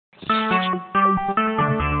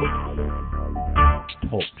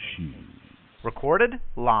Talk show. Recorded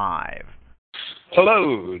live.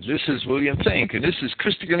 Hello, this is William Fink, and this is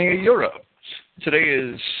Christogenea Europe. Today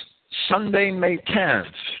is Sunday, May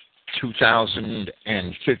 10th,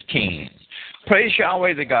 2015. Praise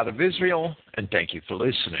Yahweh, the God of Israel, and thank you for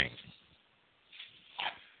listening.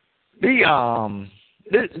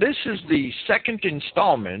 This is the second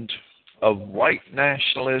installment of White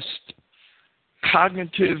Nationalist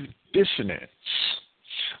Cognitive Dissonance,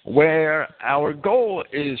 where our goal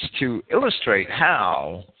is to illustrate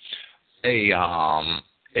how a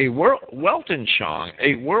Weltanschauung,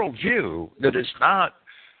 a worldview that is not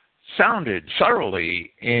founded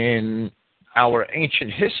thoroughly in our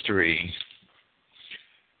ancient history,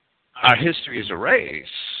 our history as a race,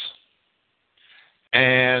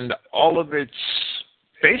 and all of its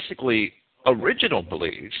basically original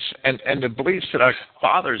beliefs and the beliefs that our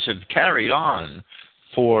fathers have carried on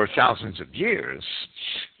for thousands of years,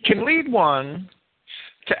 can lead one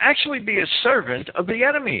to actually be a servant of the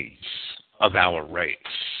enemies of our race.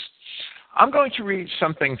 I'm going to read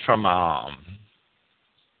something from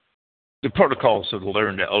the Protocols of the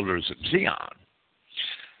Learned Elders of Zion.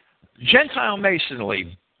 Gentile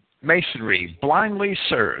masonry blindly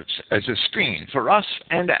serves as a screen for us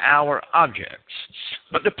and our objects,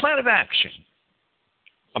 but the plan of action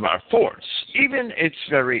of our force, even its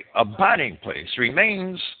very abiding place,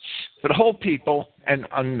 remains for the whole people an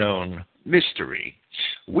unknown mystery.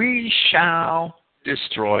 We shall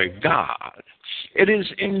destroy God. It is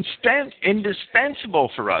indispensable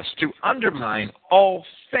for us to undermine all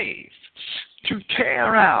faith, to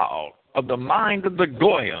tear out of the mind of the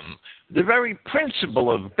Goyim the very principle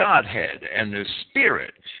of Godhead and the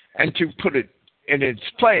Spirit, and to put it in its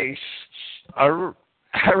place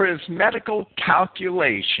arithmetical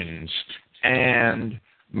calculations and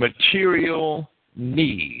material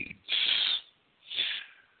needs.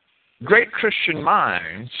 Great Christian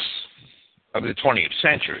minds of the 20th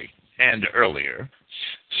century and earlier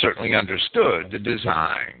certainly understood the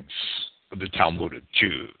designs of the Talmudic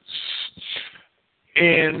Jews.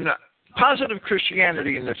 In Positive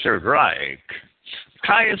Christianity in the Third Reich,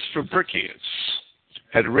 Caius Fabricius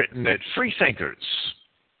had written that free thinkers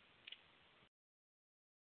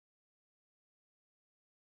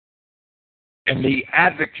and the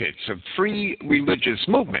advocates of free religious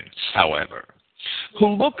movements, however, who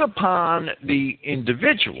look upon the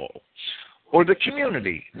individual or the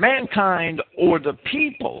community, mankind, or the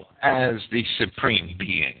people as the supreme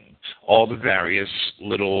being, all the various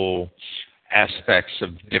little aspects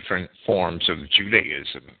of different forms of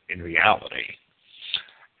Judaism in reality.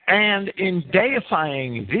 And in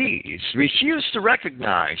deifying these, refuse to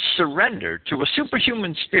recognize surrender to a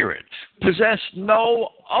superhuman spirit, possess no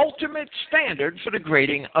ultimate standard for the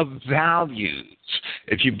grading of values.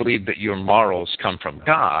 If you believe that your morals come from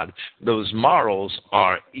God, those morals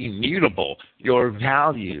are immutable. Your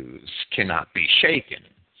values cannot be shaken,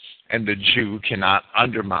 and the Jew cannot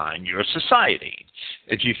undermine your society.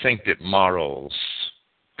 If you think that morals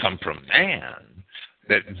come from man,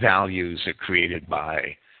 that values are created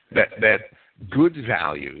by that good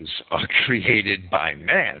values are created by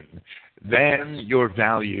men, then your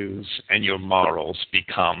values and your morals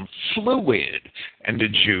become fluid, and the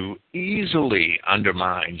Jew easily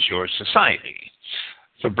undermines your society.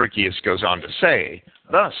 Fabricius goes on to say,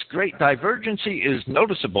 thus, great divergency is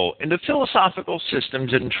noticeable in the philosophical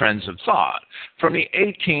systems and trends of thought from the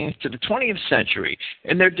 18th to the 20th century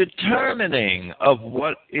in their determining of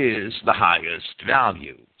what is the highest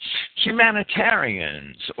value.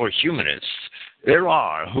 Humanitarians or humanists there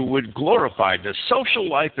are who would glorify the social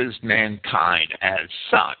life as mankind as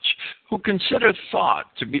such, who consider thought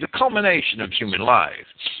to be the culmination of human life,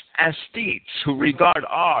 aesthetes who regard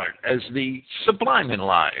art as the sublime in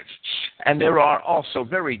life, and there are also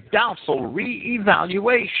very doubtful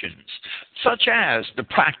re-evaluations, such as the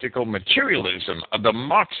practical materialism of the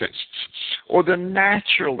Marxists or the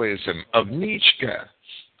naturalism of Nietzsche,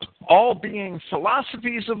 all being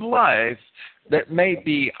philosophies of life that may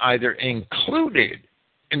be either included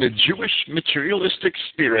in the Jewish materialistic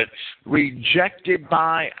spirit rejected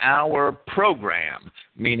by our program,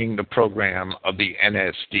 meaning the program of the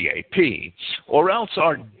NSDAP, or else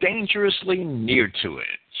are dangerously near to it.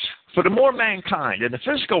 For the more mankind and the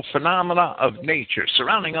physical phenomena of nature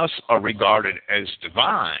surrounding us are regarded as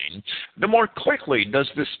divine, the more quickly does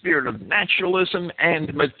the spirit of naturalism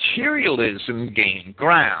and materialism gain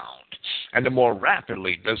ground, and the more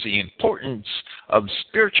rapidly does the importance of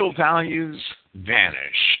spiritual values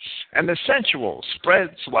vanish, and the sensual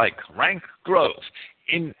spreads like rank growth,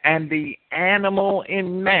 and the animal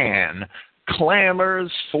in man clamors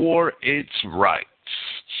for its rights.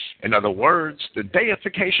 In other words, the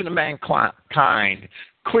deification of mankind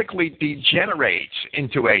quickly degenerates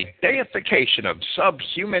into a deification of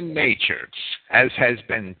subhuman nature, as has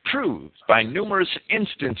been proved by numerous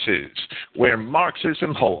instances where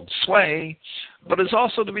Marxism holds sway, but is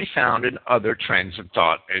also to be found in other trends of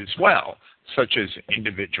thought as well, such as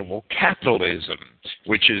individual capitalism,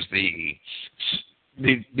 which is the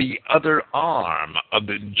other arm of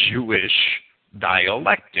the Jewish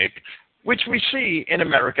dialectic, which we see in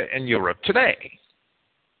America and Europe today.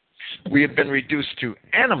 We have been reduced to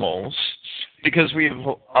animals because we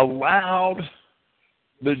have allowed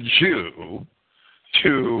the Jew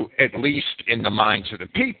to, at least in the minds of the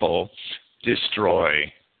people, destroy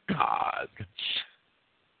God.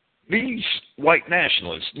 These white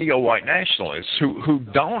nationalists, neo-white nationalists, who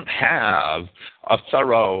don't have a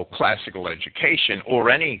thorough classical education or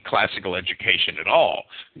any classical education at all,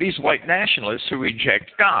 these white nationalists who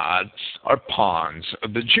reject God are pawns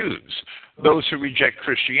of the Jews. Those who reject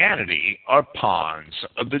Christianity are pawns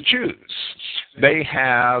of the Jews. They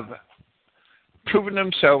have proven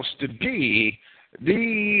themselves to be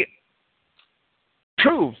the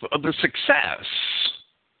proof of the success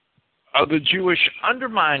of the Jewish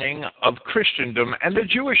undermining of Christendom and the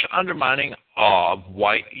Jewish undermining of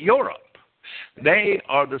white Europe. They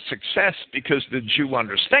are the success because the Jew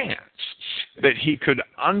understands that he could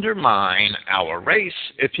undermine our race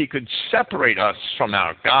if he could separate us from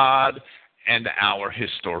our God and our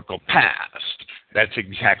historical past. That's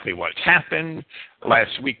exactly what's happened.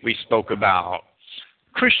 Last week we spoke about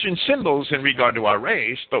Christian symbols in regard to our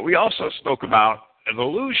race, but we also spoke about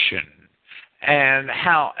evolution and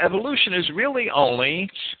how evolution is really only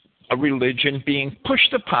a religion being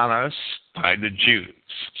pushed upon us by the Jews.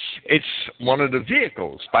 It's one of the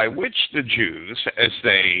vehicles by which the Jews, as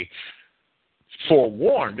they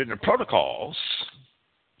forewarned in the protocols,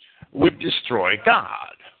 would destroy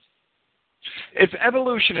God. If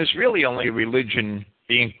evolution is really only a religion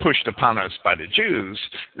being pushed upon us by the Jews,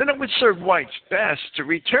 then it would serve whites best to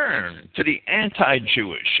return to the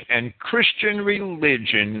anti-Jewish and Christian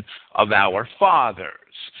religion of our fathers.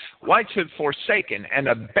 Whites have forsaken and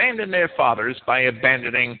abandoned their fathers by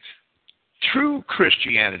abandoning true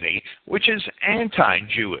Christianity, which is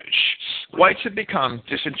anti-Jewish. Whites have become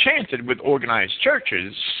disenchanted with organized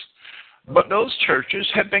churches, but those churches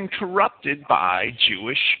have been corrupted by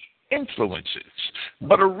Jewish influences.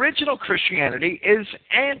 But original Christianity is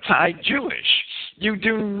anti-Jewish. You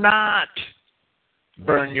do not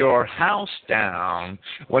burn your house down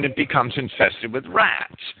when it becomes infested with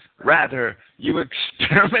rats. Rather, you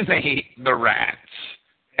exterminate the rats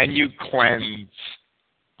and you cleanse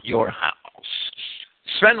your house.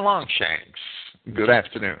 Sven Longshanks, good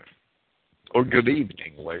afternoon. Or good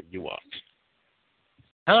evening, where you are.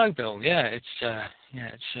 Hello, Bill. Yeah, it's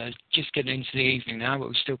just getting into the evening now, but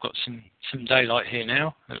we've still got some daylight here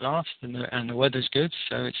now at last, and the weather's good,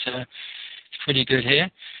 so it's pretty good here.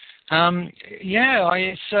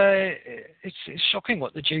 It's shocking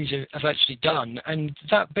what the Jews have actually done, and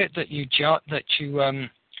that bit that you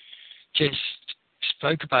just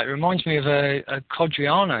spoke about reminds me of a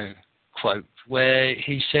Codriano quote where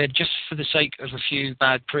he said, "Just for the sake of a few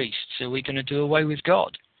bad priests, are we going to do away with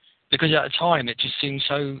God?" Because at the time it just seemed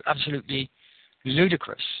so absolutely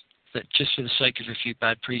ludicrous that just for the sake of a few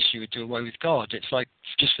bad priests you would do away with God. It's like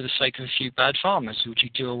just for the sake of a few bad farmers would you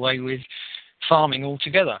do away with farming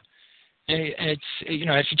altogether? It's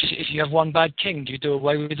if you have one bad king, do you do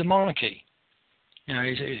away with the monarchy?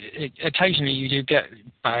 Occasionally you do get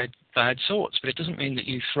bad sorts, but it doesn't mean that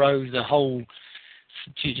you throw the whole.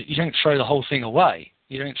 You don't throw the whole thing away.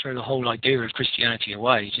 You don't throw the whole idea of Christianity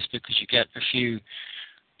away just because you get a few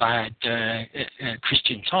bad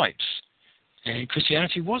Christian types.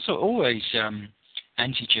 Christianity was always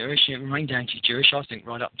anti-Jewish. It remained anti-Jewish, I think,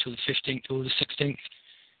 right up until the 15th or the 16th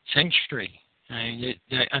century.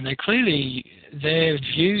 And they clearly, their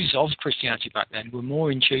views of Christianity back then were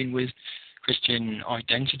more in tune with Christian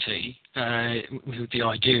identity, with the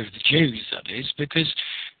idea of the Jews, that is, because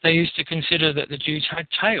they used to consider that the Jews had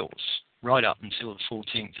tails right up until the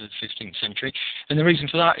 14th or the 15th century. And the reason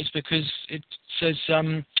for that is because it says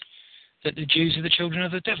that the Jews are the children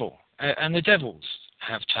of the devil, and the devils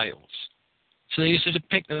have tails. So they used to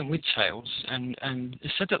depict them with tails, and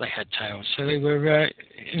it said that they had tails. So they were,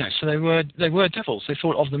 they were devils. They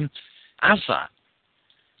thought of them as that.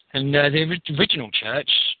 And the original church,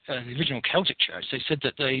 the original Celtic church, they said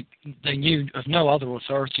that they knew of no other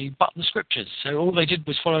authority but the scriptures. So all they did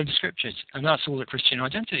was follow the scriptures, and that's all that Christian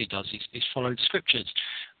identity does, is follow the scriptures,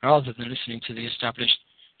 rather than listening to the established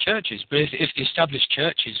churches. But if the established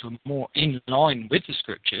churches were more in line with the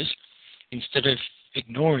scriptures, instead of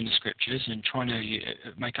ignoring the scriptures and trying to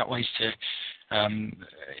make up ways to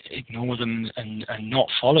ignore them and not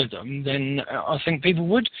follow them, then I think people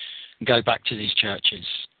would go back to these churches.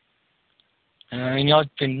 I've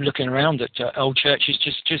been looking around at old churches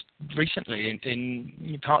just recently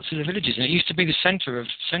in parts of the villages, and it used to be the centre of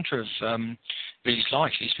village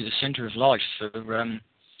life. It used to be the centre of life for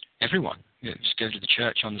everyone. Just go to the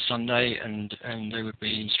church on the Sunday, and they would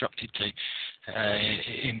be instructed to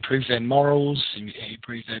improve their morals,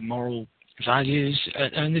 improve their moral values,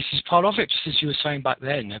 and this is part of it. Just as you were saying back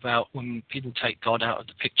then about when people take God out of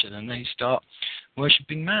the picture, then they start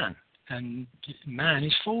worshipping man. And man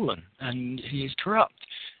is fallen, and he is corrupt.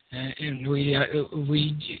 And we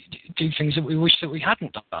do things that we wish that we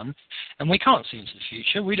hadn't done, and we can't see into the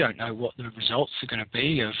future. We don't know what the results are going to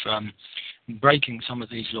be of breaking some of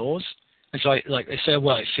these laws. It's like they say,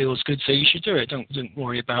 well, it feels good, so you should do it. Don't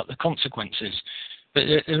worry about the consequences. But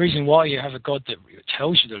the reason why you have a God that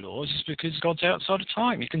tells you the laws is because God's outside of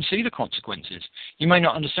time. You can see the consequences. You may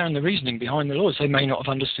not understand the reasoning behind the laws. They may not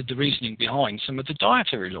have understood the reasoning behind some of the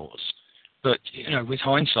dietary laws. But, with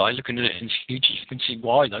hindsight, looking at it in the future, you can see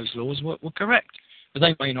why those laws were correct. But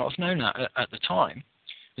they may not have known that at the time.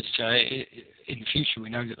 But in the future, we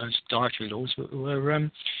know that those dietary laws were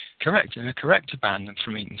correct, and they're correct to ban them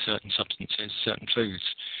from eating certain substances, certain foods,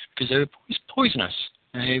 because they were poisonous.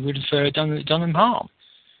 It would have done them harm.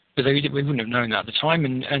 But we wouldn't have known that at the time.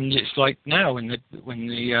 And it's like now when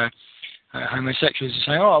the homosexuals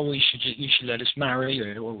say, "Oh, well, you should let us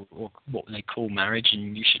marry," or what they call marriage,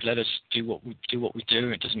 and you should let us do what we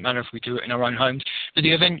do. It doesn't matter if we do it in our own homes. But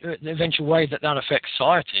the eventual way that affects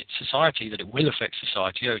society, that it will affect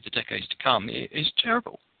society over the decades to come, is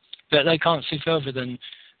terrible. But they can't see further than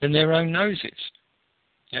their own noses.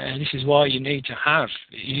 And this is why you need to have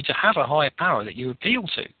a higher power that you appeal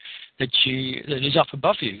to, that is up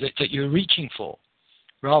above you, that you're reaching for,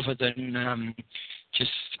 rather than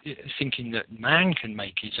just thinking that man can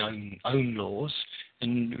make his own laws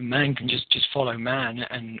and man can just follow man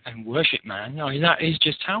and worship man. I mean, that is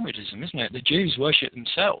just Talmudism, isn't it? The Jews worship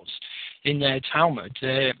themselves. In their Talmud,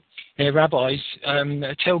 their rabbis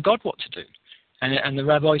tell God what to do. And the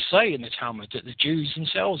rabbis say in the Talmud that the Jews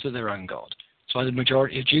themselves are their own God. So the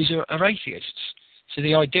majority of Jews are atheists. So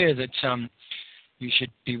the idea that you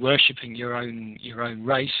should be worshipping your own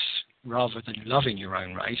race rather than loving your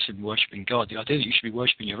own race and worshipping God, the idea that you should be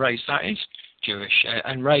worshipping your race, that is Jewish.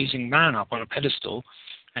 And raising man up on a pedestal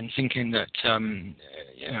and thinking that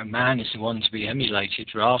man is the one to be emulated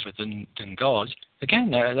rather than God,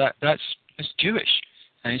 again, that's Jewish.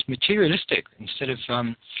 And it's materialistic. Instead of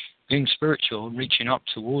being spiritual and reaching up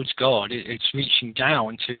towards God, it's reaching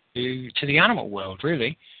down to the animal world,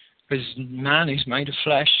 really, because man is made of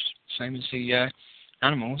flesh, same as the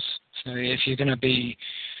animals. So if you're going to be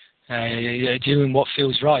doing what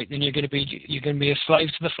feels right, then you're going to be a slave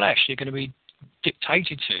to the flesh. You're going to be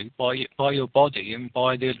dictated to by your body and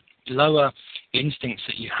by the lower instincts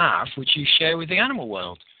that you have, which you share with the animal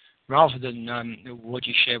world, rather than what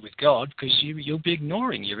you share with God, because you'll be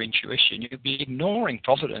ignoring your intuition. You'll be ignoring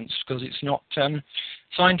providence because it's not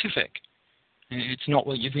scientific. It's not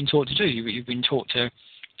what you've been taught to do. You've been taught to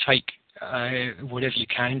take whatever you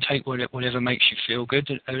can, take whatever makes you feel good,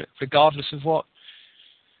 regardless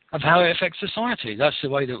of how it affects society. That's the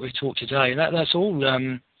way that we're taught today. That's all.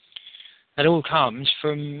 That all comes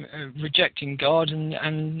from rejecting God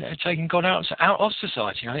and taking God out of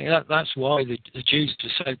society. I think that's why the Jews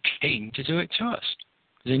were so keen to do it to us.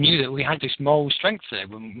 They knew that we had this moral strength there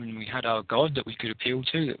when we had our God that we could appeal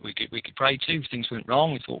to, that we could pray to. If things went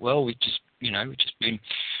wrong, we thought, well, we've just been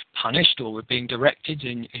punished, or we're being directed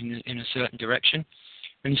in a certain direction.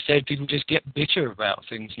 And instead, people just get bitter about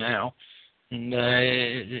things now. And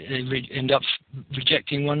they end up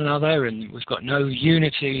rejecting one another, and we've got no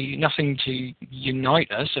unity, nothing to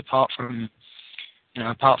unite us apart from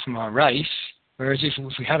our race. Whereas if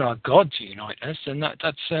we had our God to unite us, then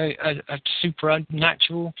that's a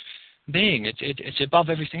supernatural being. It's above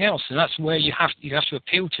everything else, and that's where you have to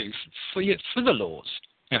appeal to for the laws.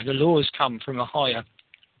 The laws come from a higher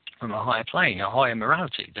plane, a higher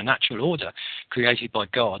morality, the natural order created by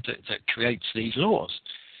God that creates these laws.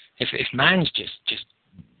 If man's just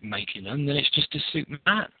making them, then it's just to suit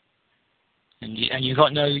man, and you've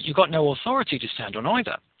got no authority to stand on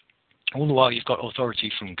either. All the while you've got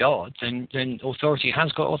authority from God, then authority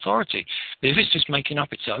has got authority. But if it's just making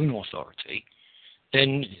up its own authority,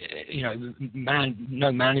 then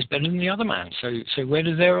no man is better than the other man. So where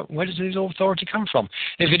does this authority come from?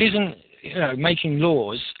 If it isn't making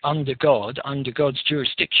laws under God, under God's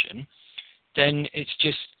jurisdiction, then it's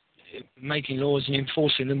just making laws and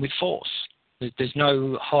enforcing them with force. There's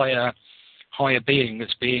no higher higher being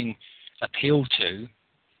that's being appealed to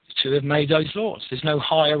have made those laws. There's no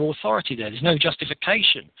higher authority there. There's no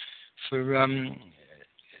justification for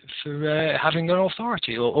having an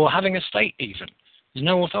authority or having a state even. There's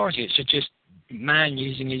no authority. It's just man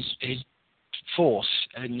using his force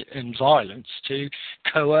and violence to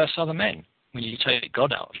coerce other men when you take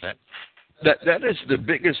God out of it. That is the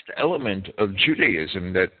biggest element of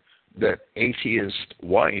Judaism that atheist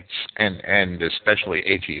whites and especially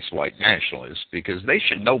atheist white nationalists, because they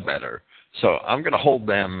should know better. So I'm going to hold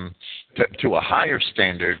them to a higher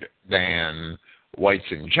standard than whites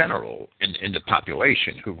in general in the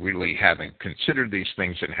population who really haven't considered these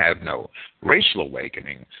things and have no racial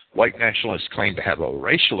awakening. White nationalists claim to have a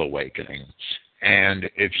racial awakening. And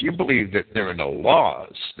if you believe that there are no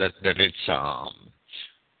laws, that it's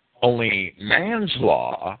only man's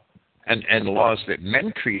law and laws that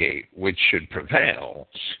men create which should prevail,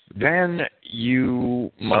 then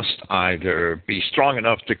you must either be strong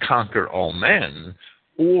enough to conquer all men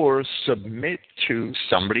or submit to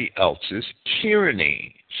somebody else's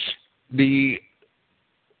tyranny. The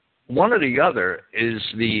one or the other is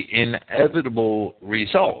the inevitable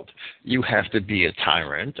result. You have to be a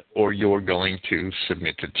tyrant or you're going to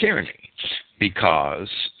submit to tyranny, because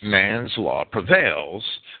man's law prevails,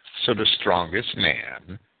 so the strongest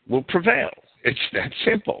man will prevail. It's that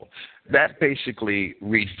simple. That basically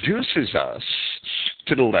reduces us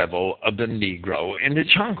to the level of the Negro in the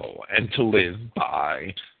jungle and to live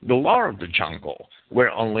by the law of the jungle,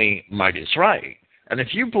 where only might is right. And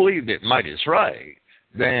if you believe that might is right,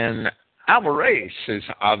 then our race is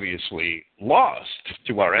obviously lost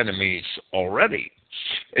to our enemies already.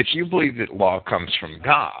 If you believe that law comes from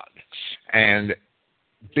God and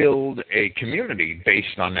build a community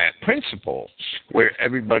based on that principle where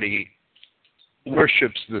everybody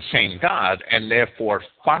worships the same God and therefore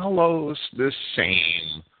follows the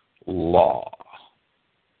same law,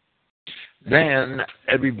 then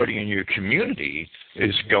everybody in your community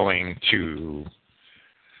is going to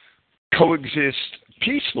coexist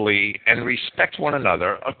peacefully and respect one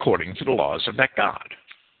another according to the laws of that God.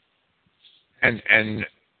 And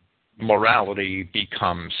morality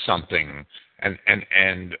becomes something,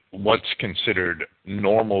 and what's considered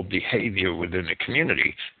normal behavior within the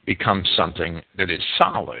community becomes something that is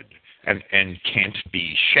solid and can't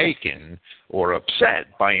be shaken or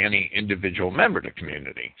upset by any individual member of the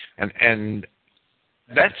community. And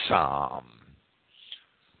that's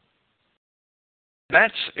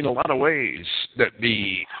in a lot of ways that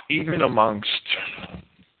even amongst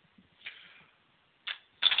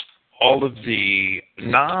all of the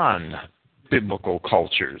non-biblical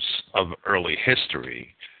cultures of early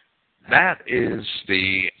history, that is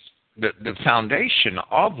the foundation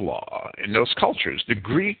of law in those cultures. The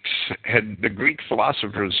Greek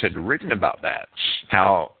philosophers had written about that,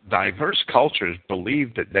 how diverse cultures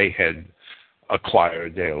believed that they had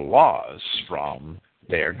acquired their laws from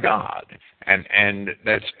their God. And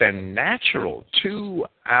that's been natural to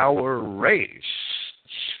our race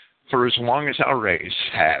for as long as our race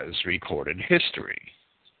has recorded history.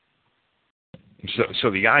 So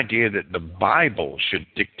the idea that the Bible should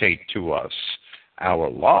dictate to us our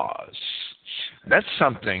laws, that's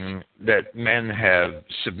something that men have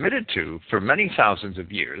submitted to for many thousands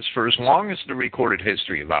of years, for as long as the recorded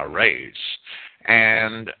history of our race.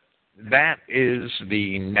 And that is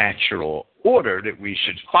the natural order that we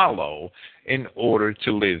should follow in order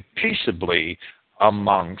to live peaceably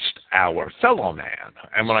amongst our fellow man.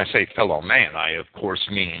 And when I say fellow man, I of course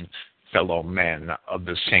mean fellow men of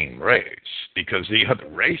the same race, because the other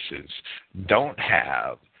races don't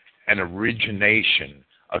have an origination,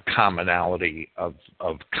 a commonality of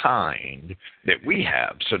kind that we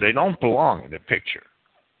have, so they don't belong in the picture.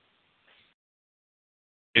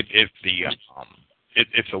 If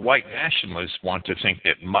the white nationalists want to think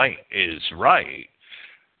that might is right,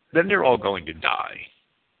 then they're all going to die.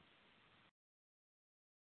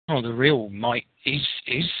 Well, the real might is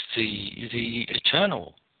the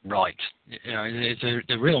eternal right. You know,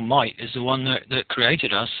 the real might is the one that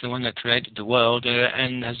created us, the one that created the world,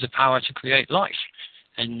 and has the power to create life,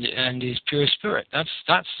 and is pure spirit.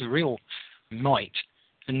 That's the real might.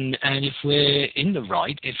 And if we're in the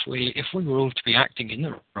right, if we were all to be acting in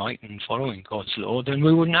the right and following God's law, then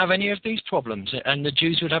we wouldn't have any of these problems, and the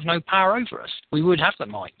Jews would have no power over us. We would have the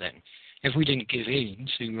might then, if we didn't give in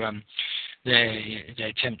to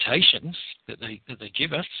their temptations that they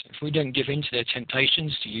give us. If we don't give in to their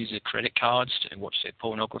temptations to use their credit cards, to watch their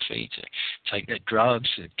pornography, to take their drugs,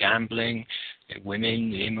 their gambling, their women,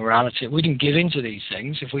 the immorality, if we didn't give in to these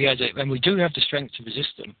things, if we had and we do have the strength to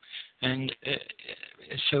resist them, and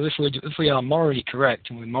so if we are morally correct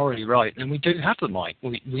and we're morally right, then we do have the might.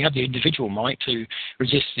 We have the individual might to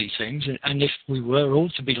resist these things, and if we were all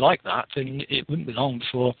to be like that, then it wouldn't be long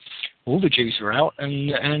before all the Jews were out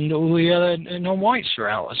and all the other non-whites were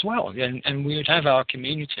out as well, and we would have our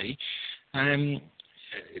community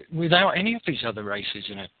without any of these other races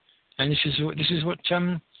in it. And this is what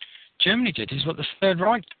Germany did. This is what the Third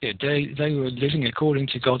Reich did. They were living according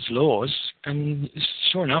to God's laws, and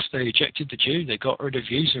sure enough, they ejected the Jew. They got rid of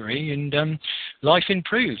usury, and life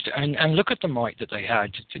improved. And look at the might that they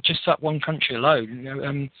had. Just that one country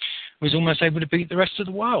alone was almost able to beat the rest of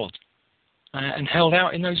the world, and held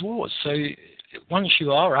out in those wars. So once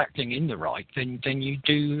you are acting in the right, then you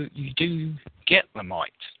do get the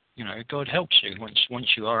might. God helps you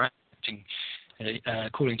once you are acting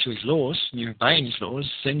according to his laws, and you're obeying his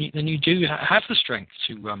laws, then you do have the strength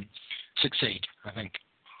to succeed, I think.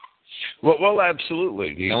 Well,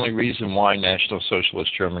 absolutely. The only reason why National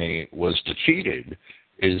Socialist Germany was defeated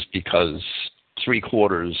is because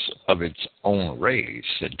 3/4 of its own race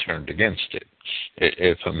had turned against it.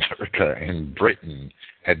 If America and Britain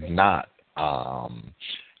had not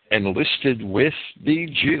enlisted with the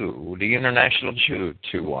Jew, the international Jew,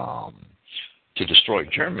 to destroy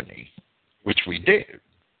Germany, which we did.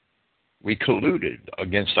 We colluded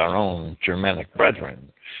against our own Germanic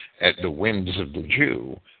brethren at the whims of the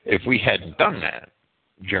Jew. If we hadn't done that,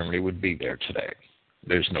 Germany would be there today.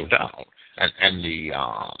 There's no doubt. And the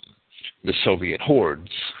Soviet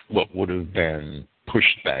hordes would have been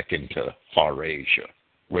pushed back into Far Asia,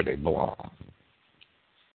 where they belong.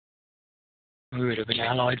 We would have been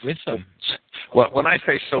allied with them. Well, when I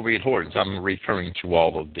say Soviet hordes, I'm referring to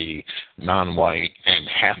all of the non-white and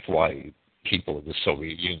half-white people of the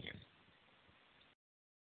Soviet Union.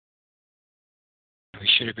 We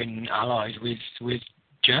should have been allied with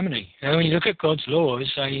Germany. When you look at God's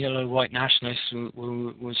laws, a lot of white nationalists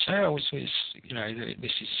will say, "Oh, this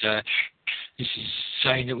is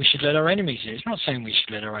saying that we should let our enemies in." It's not saying we should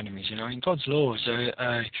let our enemies in. I mean, God's laws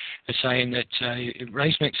are saying that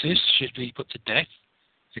race mixers should be put to death,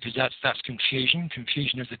 because that's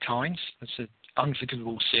confusion of the kinds. That's an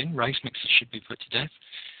unforgivable sin. Race mixers should be put to death.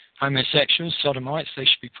 Homosexuals, sodomites, they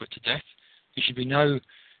should be put to death. There should be no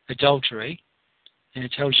adultery. And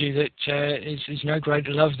it tells you that there's no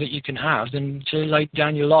greater love that you can have than to lay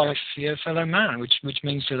down your life for your fellow man, which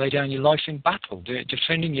means to lay down your life in battle,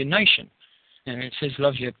 defending your nation. And it says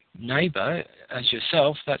love your neighbour as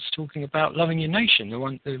yourself. That's talking about loving your nation, the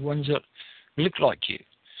ones that look like you.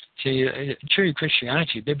 See, true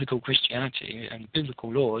Christianity, biblical Christianity, and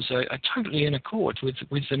biblical laws are totally in accord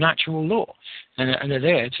with the natural law, and are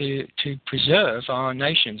there to preserve our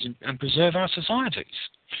nations and preserve our societies.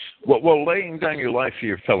 Well, laying down your life for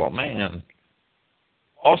your fellow man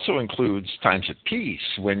also includes times of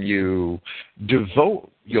peace, when you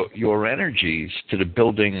devote your energies to the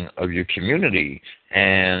building of your community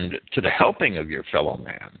and to the helping of your fellow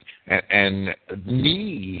man, and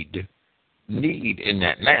need in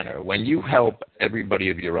that manner. When you help everybody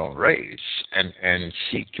of your own race and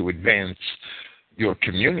seek to advance your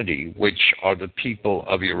community, which are the people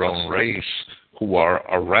of your own race who are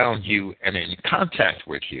around you and in contact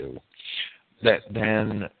with you, that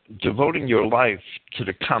then devoting your life to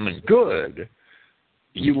the common good,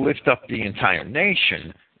 you lift up the entire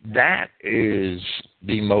nation. That is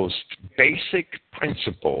the most basic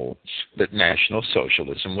principle that National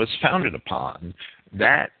Socialism was founded upon.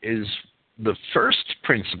 That is the first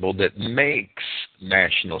principle that makes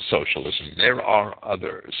National Socialism. There are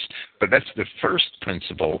others, but that's the first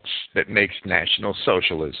principle that makes National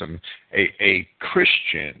Socialism a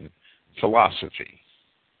Christian philosophy,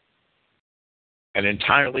 an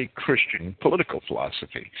entirely Christian political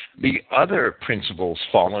philosophy. The other principles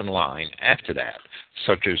fall in line after that,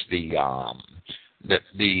 such as the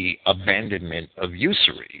abandonment of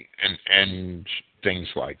usury and things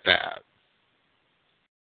like that.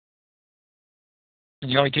 And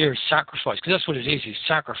the idea of sacrifice, because that's what it is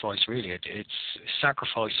sacrifice, really. It's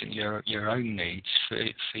sacrificing your own needs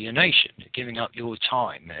for your nation, giving up your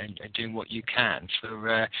time and doing what you can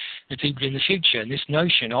for the people in the future. And this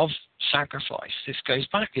notion of sacrifice, this goes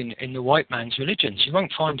back in the white man's religions. You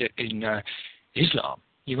won't find it in Islam.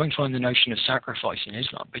 You won't find the notion of sacrifice in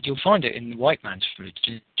Islam, but you'll find it in the white man's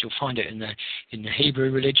religion. You'll find it in the Hebrew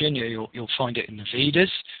religion. You'll find it in the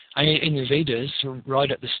Vedas. And in the Vedas, right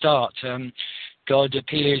at the start, God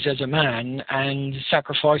appears as a man and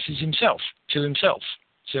sacrifices himself to himself.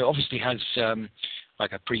 So it obviously has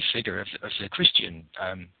like a prefigure of the Christian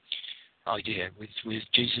idea with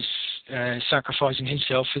Jesus sacrificing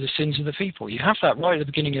himself for the sins of the people. You have that right at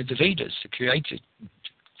the beginning of the Vedas, the created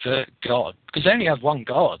God, because they only have one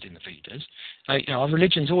God in the Vedas. Our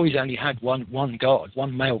religion's always only had one God,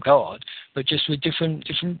 one male God, but just with different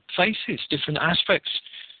faces, different aspects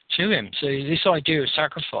to him. So this idea of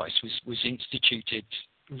sacrifice was instituted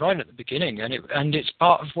right at the beginning, and it's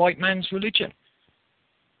part of white man's religion.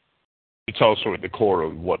 It's also at the core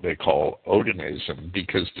of what they call Odinism,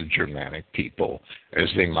 because the Germanic people, as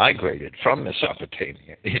they migrated from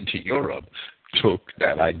Mesopotamia into Europe, took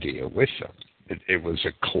that idea with them. It was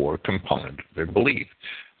a core component of their belief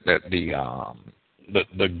that the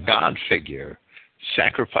God figure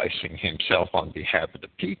sacrificing himself on behalf of the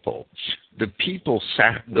people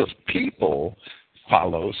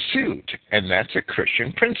follow suit, and that's a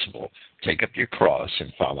Christian principle. Take up your cross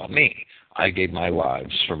and follow me. I gave my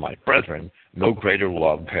lives for my brethren. No greater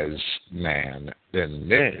love has man than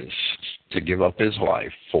this, to give up his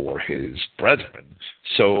life for his brethren.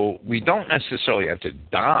 So we don't necessarily have to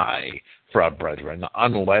die for our brethren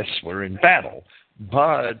unless we're in battle.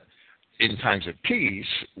 But in times of peace,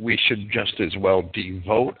 we should just as well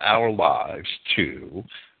devote our lives to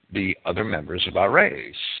the other members of our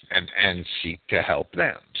race and seek to help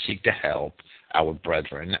them, seek to help our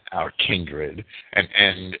brethren, our kindred,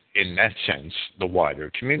 and in that sense, the wider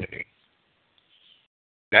community.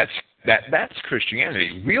 That's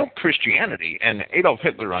Christianity. Real Christianity, and Adolf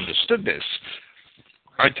Hitler understood this.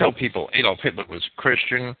 I tell people Adolf Hitler was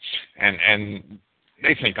Christian, and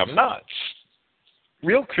they think I'm nuts.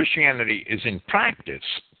 Real Christianity is in practice.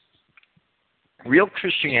 Real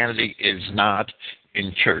Christianity is not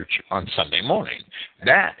in church on Sunday morning.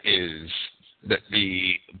 That is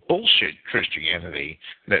the bullshit Christianity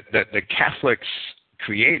that the Catholics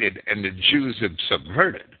created and the Jews have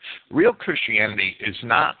subverted. Real Christianity is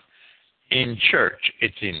not in church,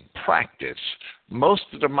 it's in practice. Most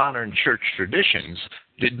of the modern church traditions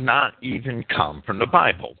did not even come from the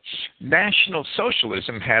Bible. National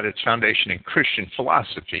Socialism had its foundation in Christian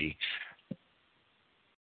philosophy,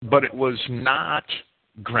 but it was not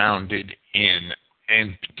grounded in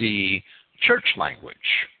empty church language.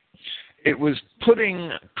 It was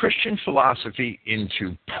putting Christian philosophy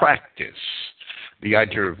into practice. The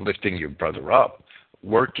idea of lifting your brother up,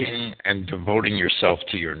 working and devoting yourself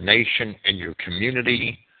to your nation and your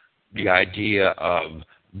community, the idea of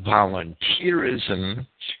volunteerism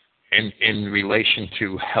in relation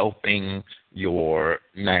to helping your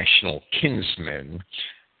national kinsmen.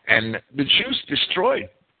 And the Jews destroyed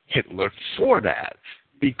Hitler for that,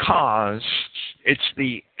 because it's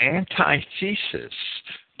the antithesis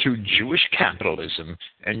to Jewish capitalism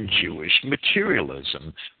and Jewish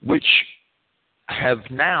materialism, which have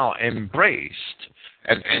now embraced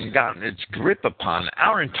and gotten its grip upon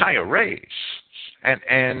our entire race.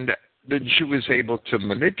 And the Jew is able to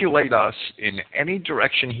manipulate us in any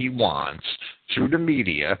direction he wants through the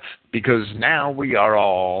media, because now we are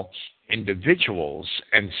all individuals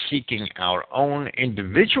and seeking our individual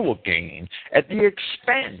individual gain at the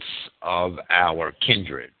expense of our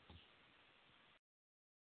kindred.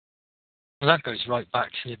 Well, that goes right back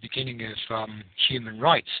to the beginning of human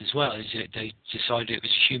rights as well. Is it they decided it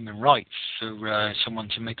was a human right for someone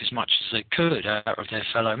to make as much as they could out of their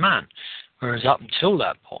fellow man, whereas up until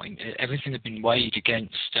that point, everything had been weighed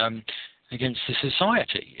against the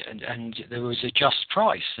society, and there was a just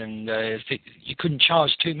price, and you couldn't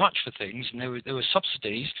charge too much for things, and there were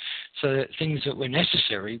subsidies, so that things that were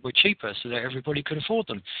necessary were cheaper, so that everybody could afford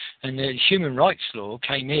them. And the human rights law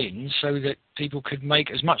came in so that people could make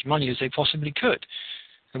as much money as they possibly could,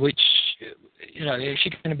 which, you know, if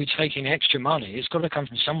you're going to be taking extra money, it's got to come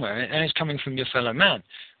from somewhere, and it's coming from your fellow man.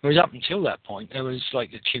 Whereas up until that point, there was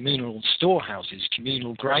like the communal storehouses,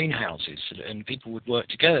 communal grain houses, and people would work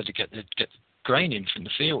together to get the grain in from the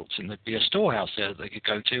fields, and there'd be a storehouse there that they could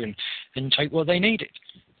go to and take what they needed.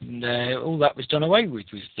 And all that was done away with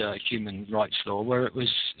human rights law, where it was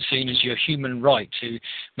seen as your human right to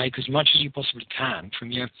make as much as you possibly can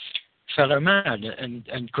from your fellow man,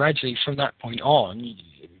 and gradually from that point on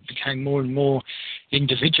it became more and more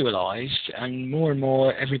individualized, and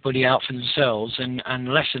more everybody out for themselves, and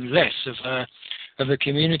less of a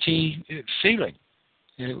community feeling,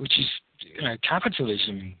 which is, you know,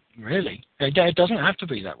 capitalism, really. It doesn't have to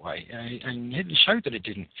be that way, and Hitler showed that it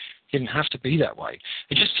didn't have to be that way.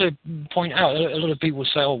 And just to point out, a lot of people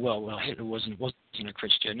say, oh, well, Hitler wasn't a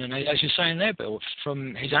Christian, and as you're saying there, Bill,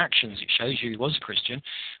 from his actions, it shows you he was a Christian.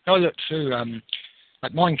 And I looked through,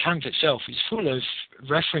 like Mein Kampf itself is full of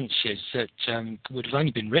references that would have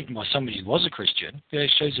only been written by somebody who was a Christian.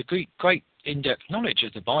 It shows a great in-depth knowledge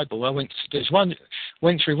of the Bible. I went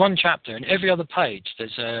through one chapter, and every other page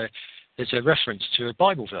there's a reference to a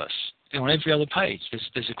Bible verse. And on every other page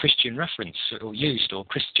there's a Christian reference or used, or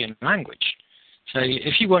Christian language. So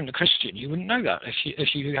if you weren't a Christian, you wouldn't know that.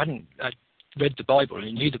 If you hadn't read the Bible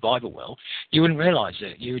and knew the Bible well, you wouldn't realise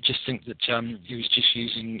it. You would just think that he was just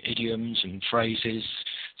using idioms and phrases,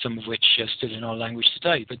 some of which are still in our language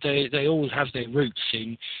today. But they all have their roots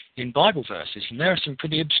in Bible verses, and there are some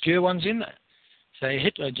pretty obscure ones in there. So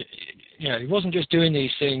Hitler, he wasn't just doing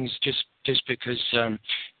these things just because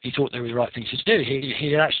he thought they were the right things to do.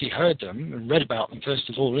 He had actually heard them and read about them, first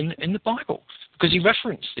of all, in the Bible, because he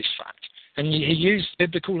referenced this fact. And he used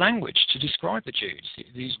biblical language to describe the Jews,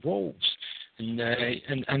 these wolves, and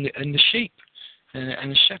the sheep,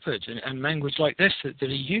 and the shepherds, and language like this that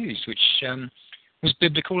he used, which was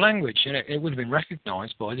biblical language, and it would have been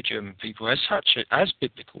recognised by the German people as such, as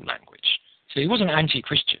biblical language. So he wasn't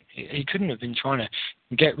anti-Christian. He couldn't have been trying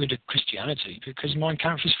to get rid of Christianity, because Mein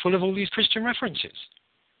Kampf is full of all these Christian references.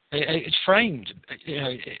 It's framed,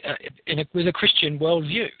 with a Christian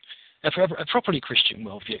worldview. A properly Christian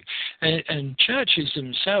worldview, and churches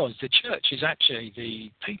themselves. The church is actually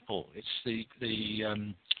the people. It's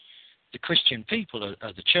the Christian people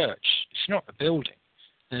are the church. It's not a building.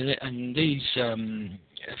 And these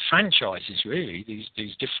franchises, really,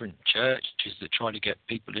 these different churches that try to get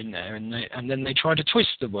people in there, and then they try to twist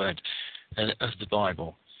the word of the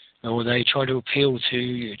Bible, or they try to appeal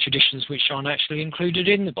to traditions which aren't actually included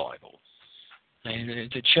in the Bible.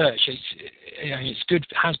 The church it's good,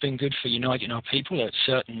 has been good for uniting our people at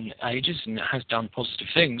certain ages, and it has done positive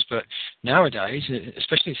things. But nowadays,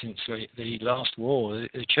 especially since the last war,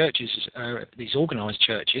 the churches, these organised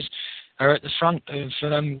churches, are at the front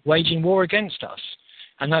of waging war against us.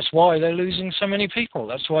 And that's why they're losing so many people.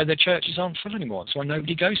 That's why their churches aren't full anymore. That's why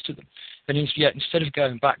nobody goes to them. And yet, instead of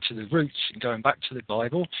going back to the roots and going back to the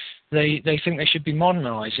Bible, they think they should be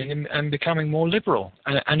modernising and becoming more liberal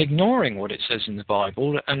and ignoring what it says in the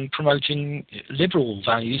Bible and promoting liberal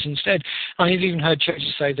values instead. I've even heard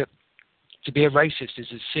churches say that to be a racist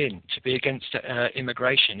is a sin, to be against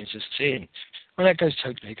immigration is a sin. Well, that goes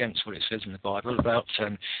totally against what it says in the Bible about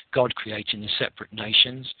God creating the separate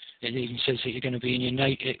nations. It even says that you're going to be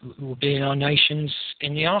it will be in our nations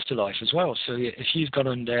in the afterlife as well. So if you've got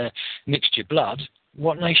on there mixed your blood,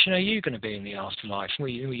 what nation are you going to be in the afterlife? Well,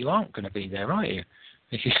 you aren't going to be there, are you?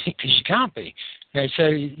 Because you can't be. So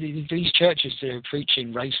these churches that are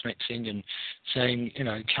preaching race mixing and saying,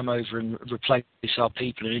 come over and replace our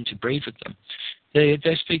people and interbreed with them,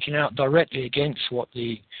 they're speaking out directly against what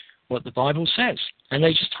the Bible says, and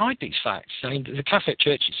they just hide these facts. I mean, the Catholic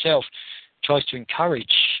Church itself tries to encourage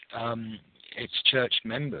its church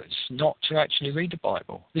members not to actually read the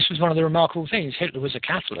Bible. This was one of the remarkable things. Hitler was a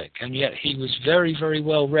Catholic, and yet he was very, very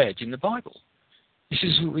well read in the Bible. This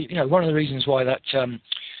is, one of the reasons why that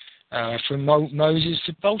from Moses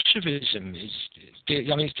to Bolshevism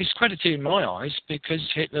it's discredited in my eyes, because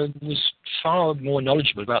Hitler was far more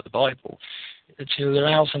knowledgeable about the Bible to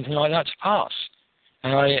allow something like that to pass.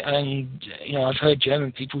 I've heard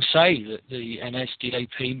German people say that the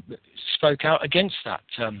NSDAP spoke out against that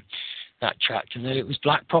tract, and that it was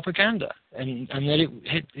black propaganda, and that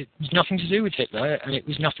it was nothing to do with Hitler, and it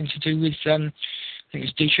was nothing to do with I think it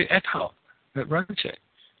was Dietrich Eckart that wrote it.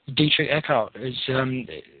 Dietrich Eckart is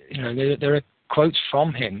there are quotes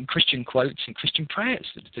from him, Christian quotes and Christian prayers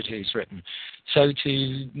that he's written. So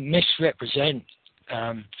to misrepresent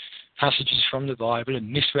passages from the Bible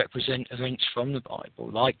and misrepresent events from the Bible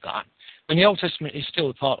like that, when the Old Testament is still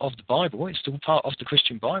a part of the Bible, it's still part of the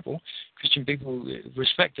Christian Bible. Christian people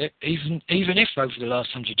respect it, even if over the last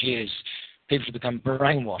 100 years people have become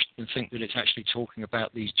brainwashed and think that it's actually talking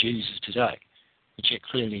about these Jews of today, which it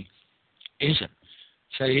clearly isn't.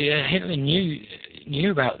 So Hitler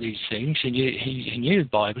knew about these things. He knew the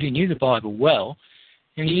Bible. He knew the Bible well,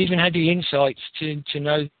 and he even had the insights to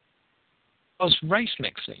know was race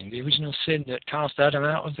mixing. The original sin that cast Adam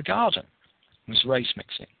out of the garden was race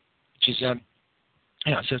mixing, which is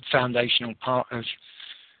it's a foundational part of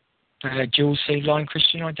dual seed line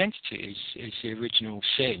Christian identity. Is the original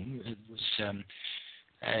sin. It was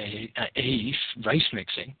Eve race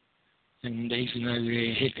mixing. And even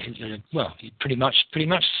though he pretty much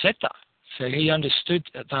said that, so he understood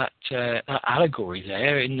that allegory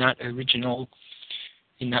there in that original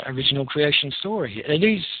creation story.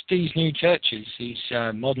 These new churches, these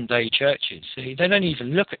modern day churches, they don't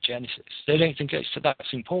even look at Genesis. They don't think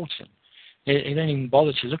that's important. They don't even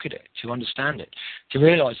bother to look at it, to understand it, to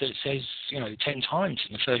realise that it says 10 times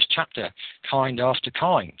in the first chapter, kind after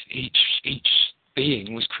kind. Each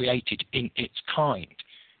being was created in its kind.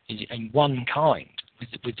 In one kind,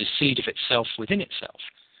 with the seed of itself within itself.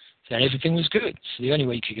 So everything was good. So the only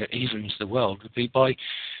way you could get evil into the world would be by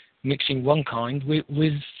mixing one kind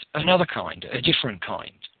with another kind, a different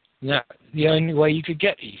kind. That the only way you could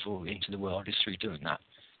get evil into the world is through doing that.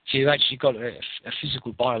 So you've actually got a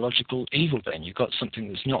physical, biological evil then. You've got something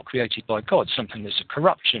that's not created by God, something that's a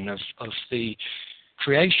corruption of the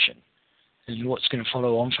creation. And what's going to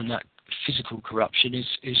follow on from that physical corruption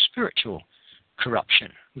is spiritual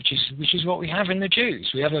corruption, which is what we have in the Jews.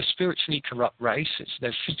 We have a spiritually corrupt race.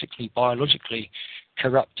 They're physically, biologically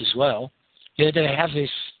corrupt as well. Yeah, they have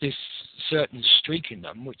this certain streak in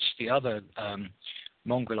them, which the other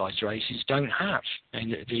Mongolized races don't have.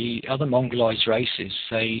 And the other Mongolized races,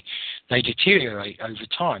 they deteriorate over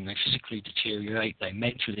time. They physically deteriorate, they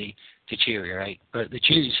mentally deteriorate. But the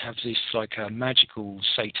Jews have this like a magical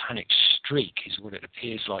satanic streak, is what it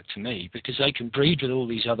appears like to me, because they can breed with all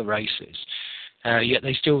these other races, yet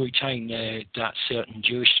they still retain that certain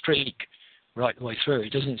Jewish streak right the way through.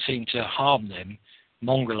 It doesn't seem to harm them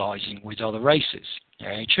Mongolizing with other races.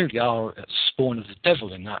 They truly are a spawn of the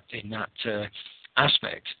devil in that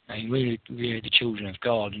aspect. We're the children of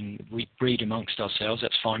God, and we breed amongst ourselves,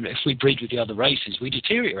 that's fine. But if we breed with the other races, we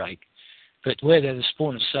deteriorate. But where they're the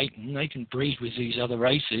spawn of Satan, they can breed with these other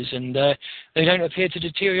races, and they don't appear to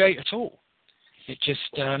deteriorate at all. It just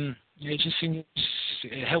seems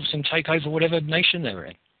it helps them take over whatever nation they're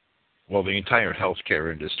in. Well, the entire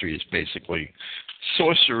healthcare industry is basically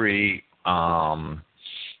sorcery,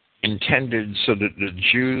 intended so that the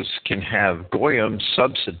Jews can have Goyim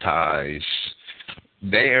subsidize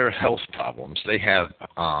their health problems. They have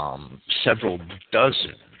several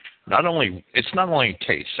dozen. It's not only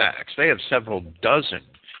Tay-Sachs. They have several dozen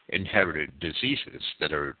inherited diseases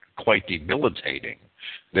that are quite debilitating,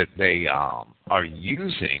 that they are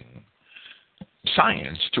using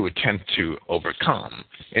science to attempt to overcome,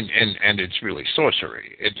 and it's really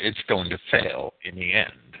sorcery. It's going to fail in the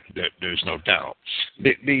end. There's no doubt.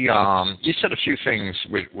 You said a few things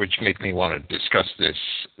which make me want to discuss this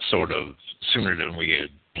sort of sooner than we had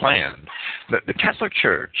planned. The Catholic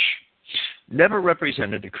Church never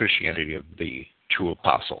represented the Christianity of the true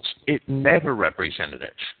apostles. It never represented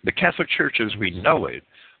it. The Catholic Church as we know it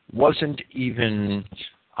wasn't even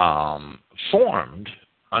formed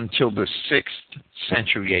until the 6th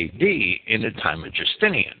century A.D. in the time of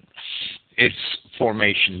Justinian. Its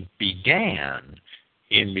formation began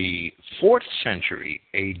in the 4th century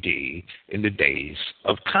A.D. in the days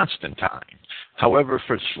of Constantine. However,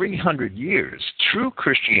 for 300 years, true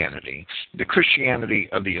Christianity, the Christianity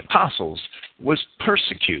of the apostles, was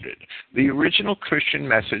persecuted. The original Christian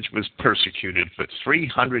message was persecuted for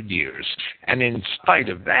 300 years, and in spite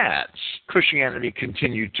of that, Christianity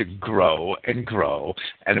continued to grow,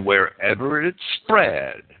 and wherever it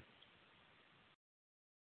spread,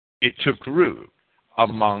 it took root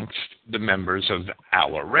amongst the members of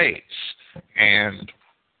our race. And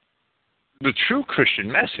the true Christian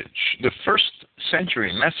message, the 1st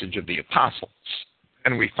century message of the apostles,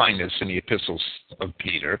 and we find this in the epistles of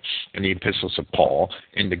Peter, in the epistles of Paul,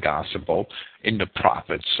 in the gospel, in the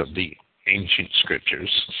prophets of the ancient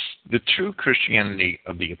scriptures, the true Christianity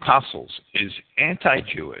of the apostles is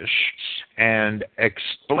anti-Jewish and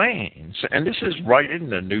explains, and this is right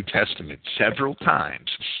in the New Testament several times,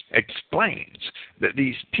 explains that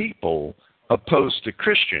these people opposed to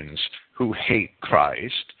Christians who hate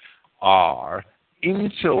Christ are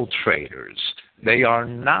infiltrators. They are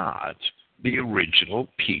not the original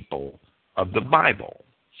people of the Bible.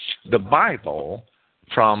 The Bible,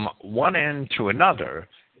 from one end to another,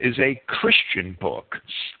 is a Christian book.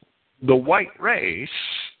 The white race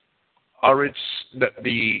are a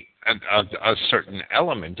certain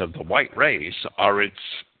element of the white race are its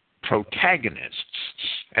protagonists,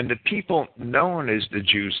 and the people known as the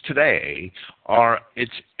Jews today are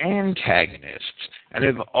its antagonists, and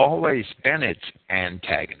have always been its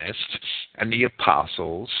antagonists. And the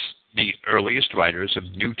apostles, the earliest writers of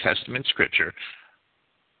New Testament scripture,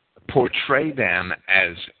 portray them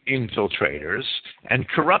as infiltrators and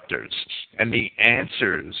corruptors. And the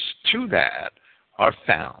answers to that are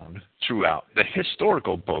found throughout the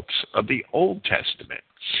historical books of the Old Testament.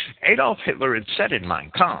 Adolf Hitler had said in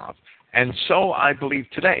Mein Kampf, and so I believe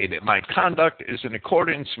today, that my conduct is in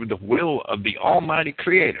accordance with the will of the Almighty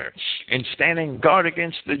Creator. In standing guard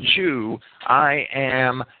against the Jew, I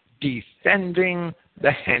am defending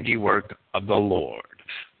the handiwork of the Lord.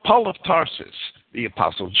 Paul of Tarsus, the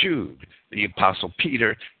Apostle Jude, the Apostle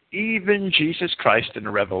Peter, even Jesus Christ in the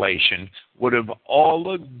Revelation would have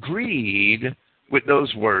all agreed with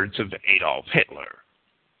those words of Adolf Hitler.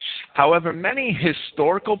 However, many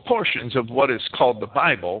historical portions of what is called the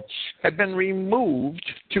Bible have been removed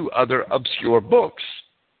to other obscure books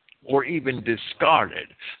or even discarded,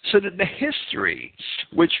 so that the history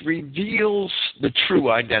which reveals the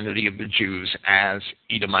true identity of the Jews as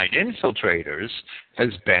Edomite infiltrators has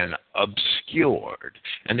been obscured.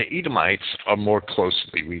 And the Edomites are more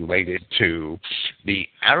closely related to the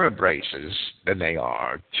Arab races than they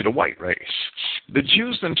are to the white race. The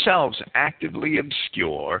Jews themselves actively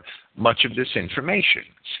obscure much of this information,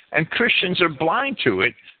 and Christians are blind to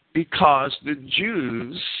it because the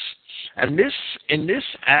Jews, and in this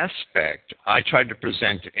aspect, I tried to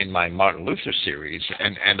present in my Martin Luther series,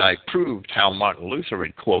 and I proved how Martin Luther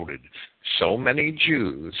had quoted so many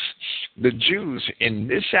Jews. The Jews in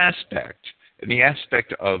this aspect, in the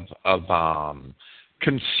aspect of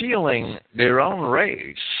concealing their own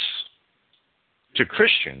race to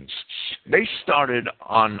Christians, they started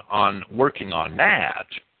on working on that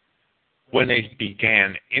when they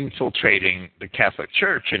began infiltrating the Catholic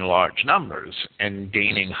Church in large numbers and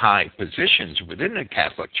gaining high positions within the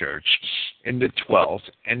Catholic Church in the 12th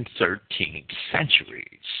and 13th centuries.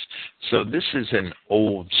 So this is an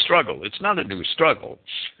old struggle. It's not a new struggle.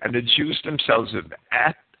 And the Jews themselves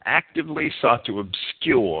have actively sought to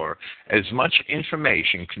obscure as much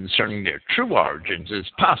information concerning their true origins as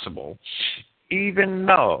possible, even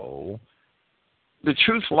though the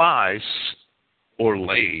truth lies, or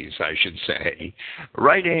lays, I should say,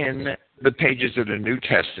 right in the pages of the New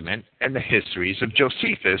Testament and the histories of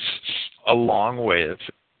Josephus, along with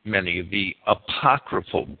many of the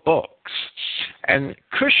apocryphal books. And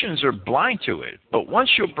Christians are blind to it, but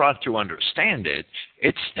once you're brought to understand it,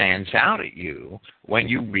 it stands out at you when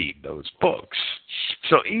you read those books.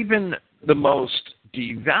 So even the most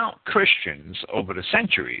devout Christians over the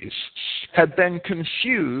centuries have been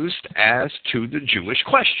confused as to the Jewish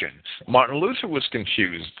question. Martin Luther was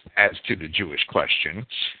confused as to the Jewish question,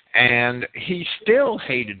 and he still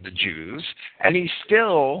hated the Jews, and he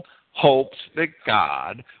still hoped that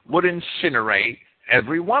God would incinerate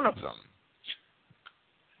every one of them.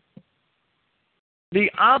 The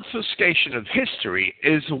obfuscation of history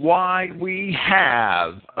is why we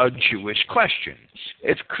have a Jewish question.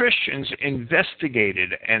 If Christians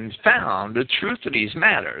investigated and found the truth of these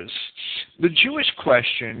matters, the Jewish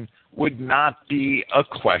question would not be a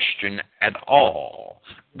question at all.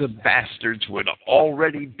 The bastards would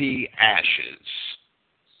already be ashes.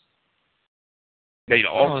 They'd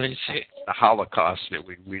already see the Holocaust that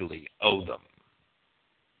we really owe them.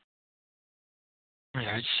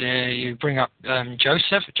 Yeah, you bring up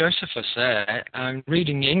Josephus there.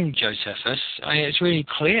 Reading in Josephus, it's really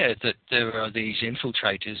clear that there are these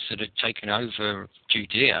infiltrators that have taken over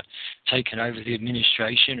Judea, taken over the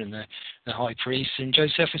administration and the high priests. And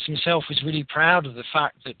Josephus himself was really proud of the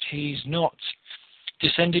fact that he's not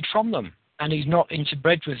descended from them, and he's not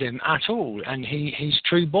interbred with them at all, and he's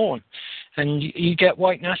true born. And you get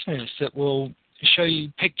white nationalists that will show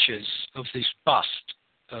you pictures of this bust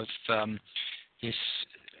of this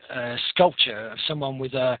sculpture of someone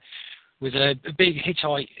with a big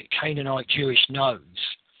Hittite, Canaanite Jewish nose,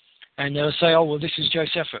 and they'll say, "Oh, well, this is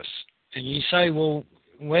Josephus," and you say, "Well,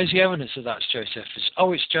 where's the evidence that that's Josephus?"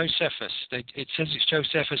 "Oh, it's Josephus. It says it's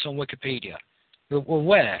Josephus on Wikipedia." Well,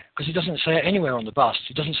 where? Because it doesn't say it anywhere on the bust.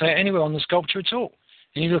 It doesn't say it anywhere on the sculpture at all.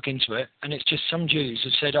 And you look into it, and it's just some Jews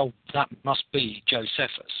have said, "Oh, that must be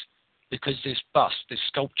Josephus," because this bust, this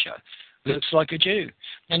sculpture, looks like a Jew.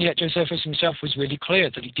 And yet Josephus himself was really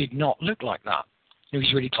clear that he did not look like that. He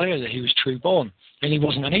was really clear that he was true born, and he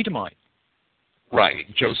wasn't an Edomite.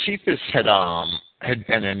 Right. Josephus had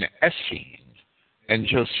been an Essene, and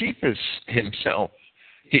Josephus himself,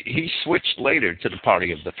 he switched later to the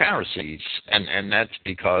party of the Pharisees, and that's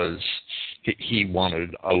because he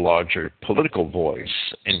wanted a larger political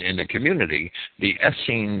voice in the community. The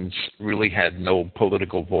Essenes really had no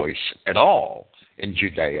political voice at all in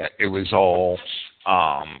Judea. It was all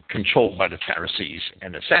controlled by the Pharisees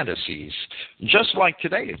and the Sadducees, just like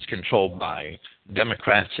today it's controlled by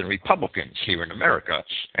Democrats and Republicans here in America,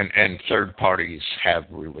 and third parties have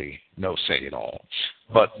really no say at all.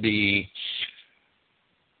 But the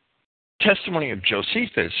testimony of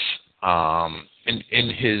Josephus in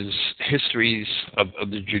his histories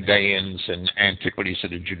of the Judeans and antiquities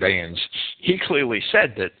of the Judeans, he clearly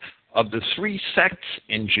said that of the three sects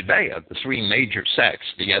in Judea, the three major sects,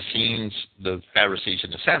 the Essenes, the Pharisees,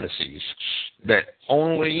 and the Sadducees, that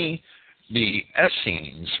only the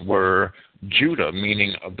Essenes were Judah,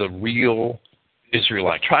 meaning of the real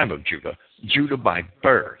Israelite tribe of Judah, Judah by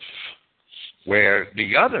birth, where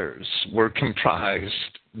the others were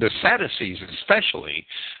comprised, the Sadducees especially,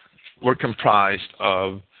 were comprised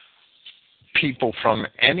of people from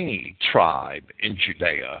any tribe in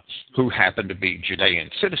Judea who happen to be Judean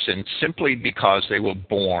citizens simply because they were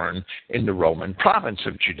born in the Roman province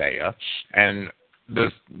of Judea. And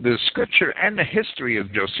the scripture and the history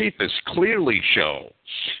of Josephus clearly show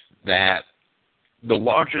that the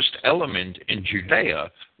largest element in Judea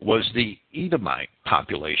was the Edomite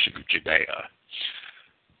population of Judea.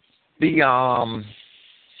 We're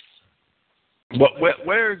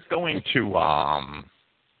going to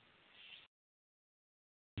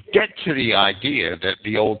get to the idea that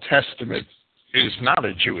the Old Testament is not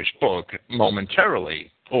a Jewish book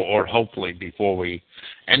momentarily, or hopefully before we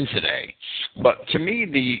end today. But to me,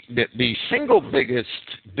 the single biggest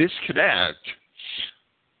disconnect,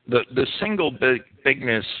 the single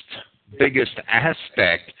biggest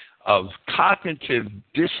aspect of cognitive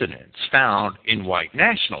dissonance found in white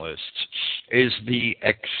nationalists is the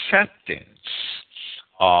acceptance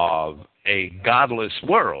of a godless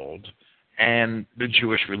world and the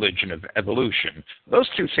Jewish religion of evolution. Those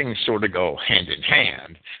two things sort of go hand in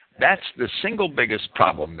hand. That's the single biggest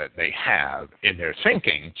problem that they have in their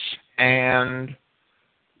thinking, and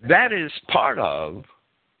that is part of,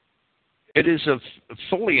 it is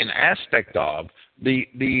fully an aspect of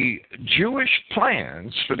the Jewish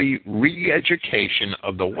plans for the re-education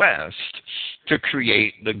of the West to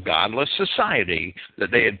create the godless society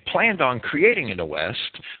that they had planned on creating in the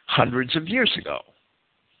West hundreds of years ago.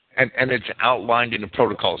 And it's outlined in the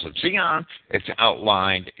Protocols of Zion. It's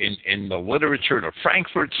outlined in the literature of the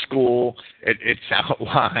Frankfurt School. It's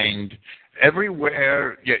outlined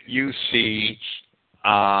everywhere you see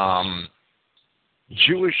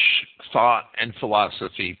Jewish thought and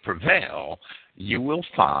philosophy prevail. You will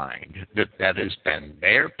find that has been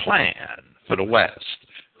their plan for the West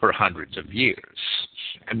for hundreds of years.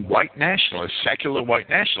 And white nationalists, secular white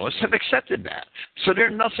nationalists, have accepted that. So they're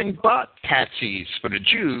nothing but patsies for the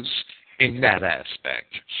Jews in that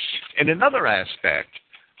aspect. In another aspect,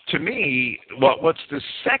 to me, what's the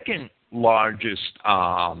second largest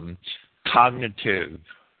cognitive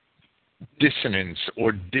dissonance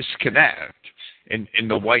or disconnect in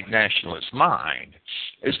the white nationalist mind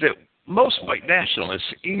is that most white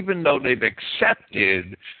nationalists, even though they've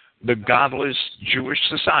accepted the godless Jewish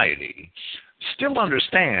society, still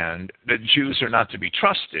understand that Jews are not to be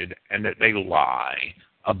trusted and that they lie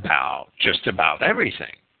about just about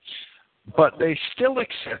everything. But they still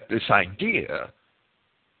accept this idea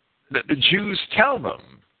that the Jews tell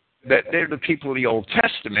them that they're the people of the Old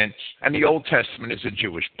Testament and the Old Testament is a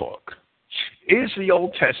Jewish book. Is the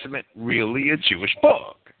Old Testament really a Jewish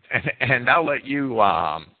book? And I'll let you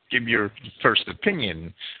give your first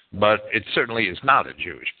opinion, but it certainly is not a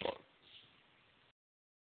Jewish book.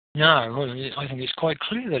 No, well, I think it's quite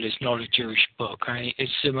clear that it's not a Jewish book.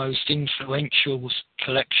 It's the most influential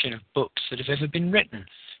collection of books that have ever been written.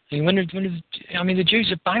 I mean, the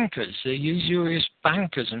Jews are bankers. They're usurious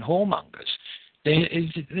bankers and whoremongers.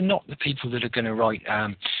 They're not the people that are going to write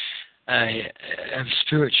a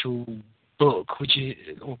spiritual book,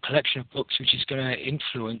 or collection of books, which is going to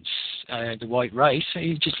influence the white race. So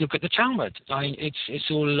you just look at the Talmud.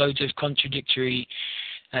 It's all loads of contradictory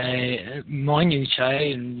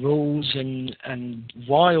minutiae and rules and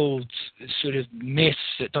wild sort of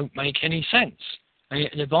myths that don't make any sense.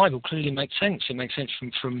 The Bible clearly makes sense. It makes sense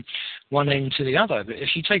from one end to the other. But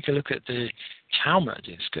if you take a look at the Talmud,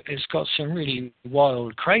 it's got some really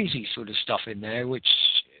wild, crazy sort of stuff in there, which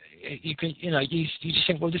you just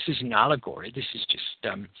think, well, this is an allegory. This is just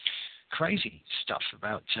crazy stuff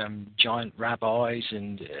about giant rabbis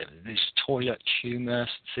and this toilet humor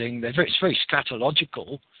thing. It's very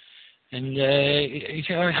scatological, and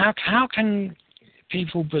how can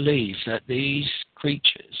people believe that these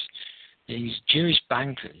creatures, these Jewish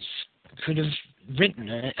bankers, could have written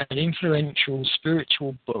an influential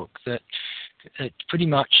spiritual book that pretty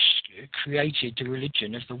much created the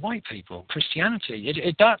religion of the white people, Christianity?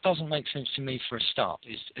 That doesn't make sense to me for a start.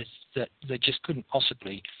 Is that they just couldn't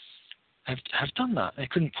possibly have done that. They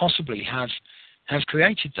couldn't possibly have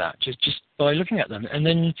created that just by looking at them. And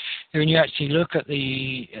then when you actually look at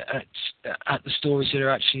the stories that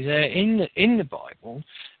are actually there in the Bible,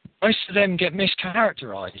 most of them get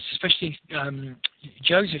mischaracterized, especially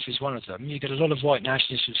Joseph is one of them. You get a lot of white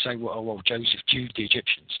nationalists who say, well, Joseph Jewed the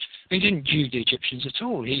Egyptians. He didn't Jew the Egyptians at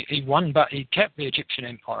all. He won back. He kept the Egyptian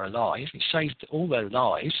empire alive. He saved all their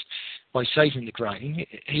lives by saving the grain.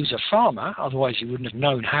 He was a farmer, otherwise he wouldn't have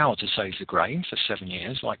known how to save the grain for 7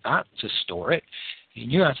 years like that, to store it. He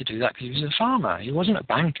knew how to do that because he was a farmer. He wasn't a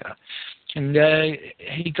banker. And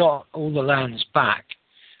he got all the lands back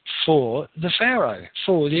for the Pharaoh,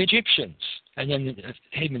 for the Egyptians. And then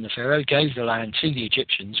him and the Pharaoh gave the land to the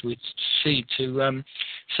Egyptians with seed to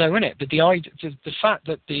sow in it. But the fact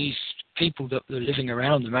that these people that were living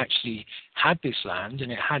around them actually had this land,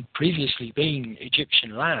 and it had previously been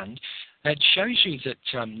Egyptian land, it shows you that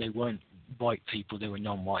they weren't white people, they were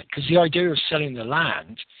non-white. Because the idea of selling the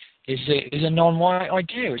land is a non-white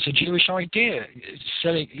idea. It's a Jewish idea. It's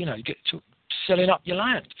selling up your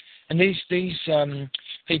land. And these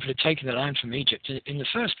people had taken the land from Egypt in the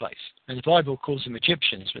first place. And the Bible calls them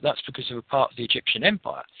Egyptians, but that's because they were part of the Egyptian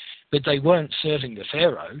Empire. But they weren't serving the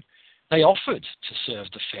Pharaoh. They offered to serve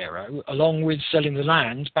the Pharaoh along with selling the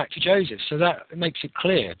land back to Joseph. So that makes it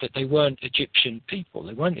clear that they weren't Egyptian people.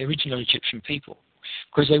 They weren't the original Egyptian people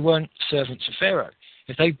because they weren't servants of Pharaoh.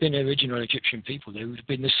 If they'd been original Egyptian people, they would have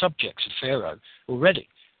been the subjects of Pharaoh already.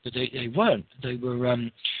 But they weren't. They were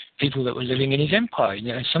people that were living in his empire.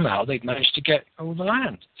 Somehow they'd managed to get all the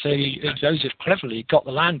land. So Joseph cleverly got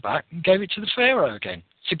the land back and gave it to the Pharaoh again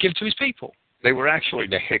to give to his people. They were actually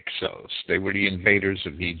the Hyksos. They were the invaders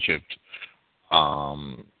of Egypt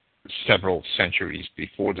several centuries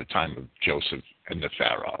before the time of Joseph and the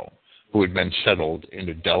Pharaoh, who had been settled in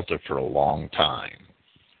the Delta for a long time.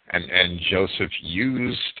 And Joseph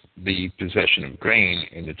used the possession of grain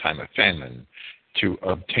in the time of famine to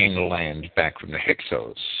obtain the land back from the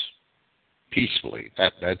Hyksos peacefully.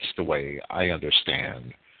 That's the way I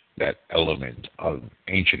understand that element of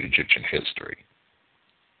ancient Egyptian history.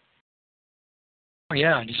 Oh,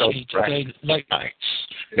 yeah.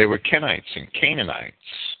 They were Kenites and Canaanites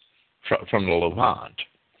from the Levant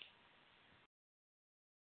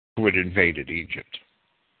who had invaded Egypt.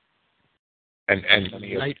 And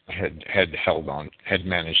had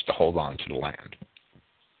managed to hold on to the land.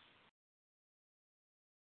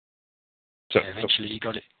 So eventually he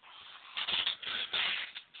got it.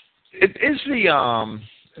 It is the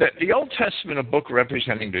Old Testament a book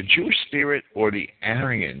representing the Jewish spirit or the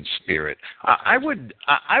Aryan spirit? I would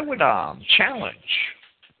challenge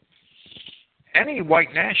any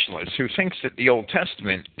white nationalist who thinks that the Old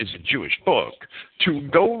Testament is a Jewish book to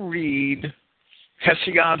go read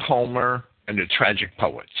Hesiod, Homer, and the tragic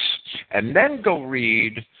poets, and then go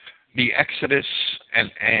read the Exodus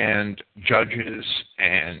and Judges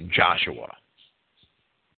and Joshua.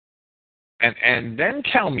 And then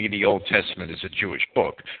tell me the Old Testament is a Jewish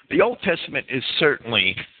book. The Old Testament is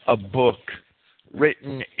certainly a book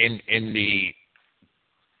written in the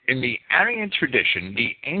Aryan tradition,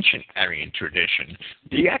 the ancient Aryan tradition.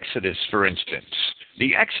 The Exodus, for instance,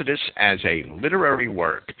 the Exodus as a literary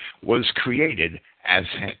work was created as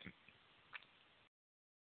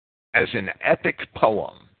an epic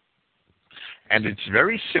poem. And it's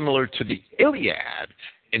very similar to the Iliad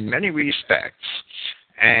in many respects.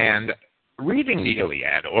 And reading the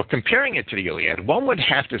Iliad or comparing it to the Iliad, one would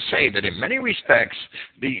have to say that in many respects,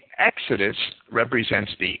 the Exodus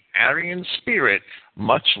represents the Aryan spirit,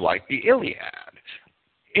 much like the Iliad.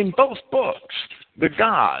 In both books, the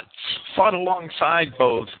gods fought alongside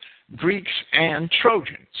both Greeks and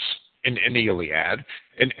Trojans in the Iliad,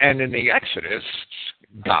 and in the Exodus,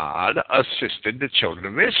 God assisted the children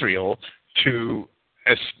of Israel to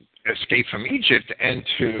escape from Egypt and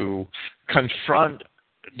to confront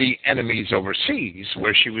the enemies overseas,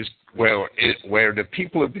 where the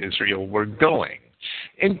people of Israel were going.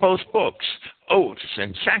 In both books, oaths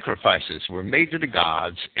and sacrifices were made to the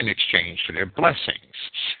gods in exchange for their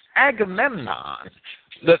blessings. Agamemnon,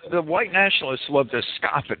 the white nationalists love to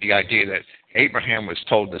scoff at the idea that Abraham was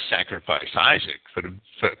told to sacrifice Isaac for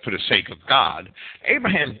the sake of God.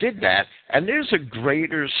 Abraham did that, and there's a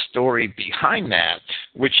greater story behind that,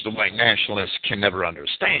 which the white nationalists can never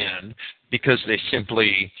understand because they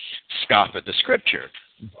simply scoff at the scripture.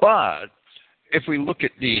 But if we look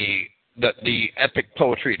at the epic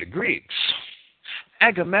poetry of the Greeks,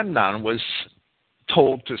 Agamemnon was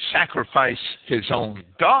told to sacrifice his own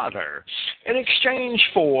daughter in exchange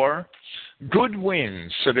for good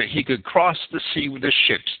winds so that he could cross the sea with the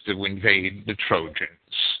ships to invade the Trojans.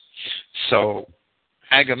 So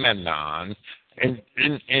Agamemnon, and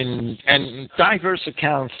diverse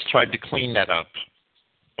accounts tried to clean that up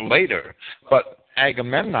later, but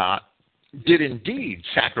Agamemnon did indeed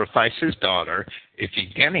sacrifice his daughter,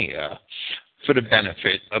 Iphigenia, for the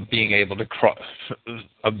benefit of being able to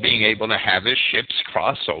have his ships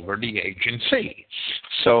cross over the Aegean Sea.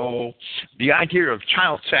 So the idea of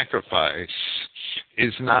child sacrifice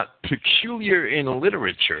is not peculiar in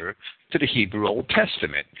literature to the Hebrew Old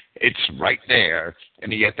Testament. It's right there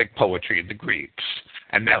in the epic poetry of the Greeks.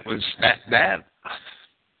 And that was that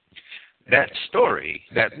story,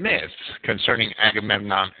 that myth concerning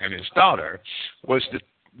Agamemnon and his daughter was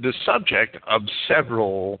the subject of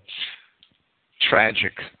several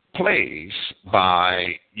tragic plays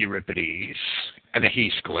by Euripides and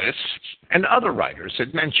Aeschylus, and other writers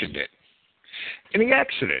had mentioned it. In the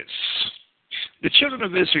Exodus, the children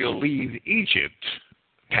of Israel leave Egypt,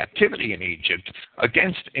 captivity in Egypt,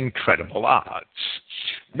 against incredible odds.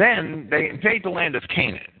 Then they invade the land of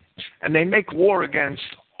Canaan, and they make war against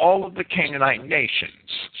all of the Canaanite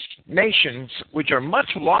nations which are much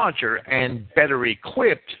larger and better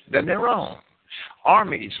equipped than their own,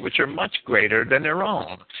 armies which are much greater than their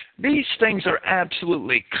own. These things are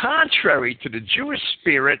absolutely contrary to the Jewish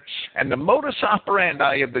spirit and the modus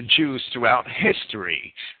operandi of the Jews throughout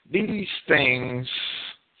history. These things,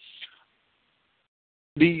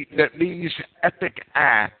 these epic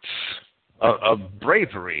acts of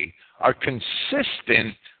bravery are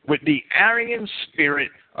consistent with the Aryan spirit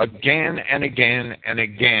again and again and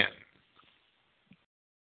again,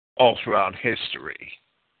 all throughout history.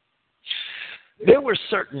 There were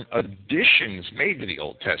certain additions made to the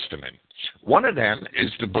Old Testament. One of them is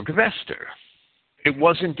the Book of Esther. It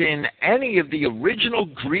wasn't in any of the original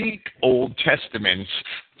Greek Old Testaments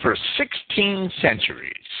for 16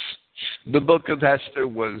 centuries. The Book of Esther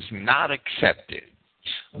was not accepted,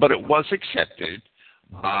 but it was accepted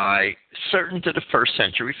by certain of the first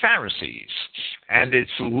century Pharisees, and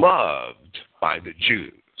it's loved by the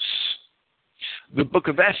Jews. The Book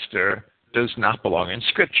of Esther does not belong in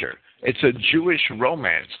Scripture. It's a Jewish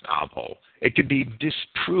romance novel. It can be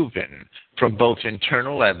disproven from both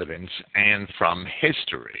internal evidence and from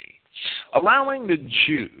history. Allowing the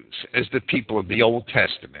Jews as the people of the Old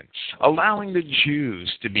Testament, allowing the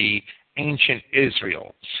Jews to be ancient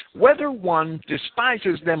Israel, whether one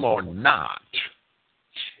despises them or not,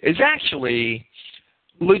 is actually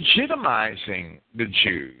legitimizing the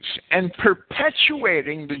Jews and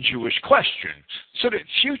perpetuating the Jewish question so that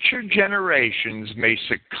future generations may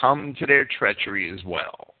succumb to their treachery as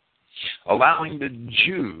well. Allowing the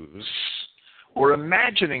Jews, or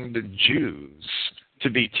imagining the Jews, to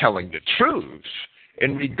be telling the truth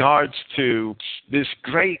in regards to this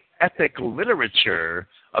great epic literature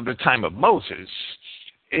of the time of Moses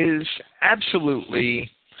is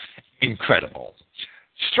absolutely incredible.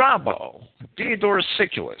 Strabo, Diodorus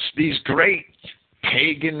Siculus, these great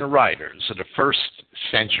pagan writers of the first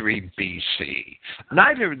century BC,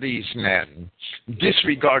 neither of these men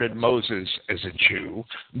disregarded Moses as a Jew.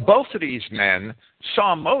 Both of these men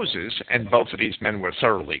saw Moses, and both of these men were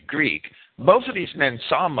thoroughly Greek. Both of these men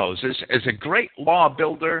saw Moses as a great law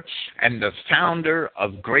builder and the founder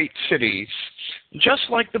of great cities, just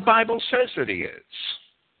like the Bible says that he is.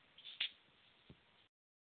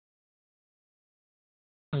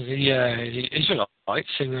 The Israelites,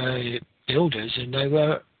 they were builders and they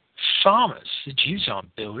were farmers. The Jews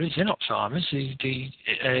aren't builders, they're not farmers. The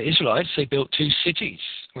Israelites, they built 2 cities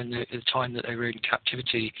at the time that they were in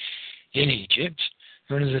captivity in Egypt.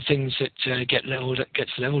 One of the things that gets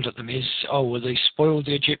leveled at them is, they spoiled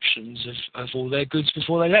the Egyptians of all their goods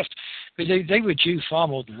before they left. But they were due far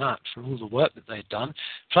more than that for all the work that they'd done.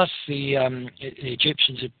 Plus, the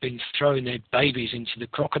Egyptians had been throwing their babies into the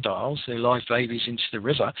crocodiles, their live babies into the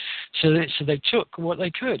river. So they took what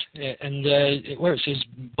they could. And where it says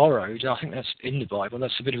borrowed, I think that's in the Bible.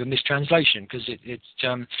 That's a bit of a mistranslation because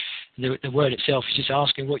the word itself is just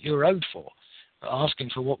asking what you're owed for, asking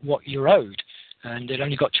for what you're owed. And it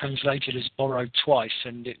only got translated as borrowed twice,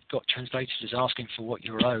 and it got translated as asking for what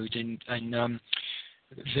you're owed, and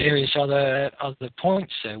various other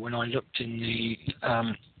points there when I looked in the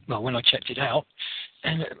when I checked it out,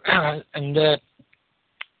 and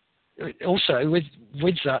also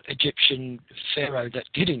with that Egyptian pharaoh that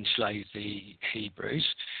did enslave the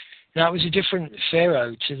Hebrews, that was a different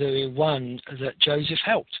pharaoh to the one that Joseph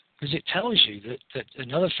helped. Because it tells you that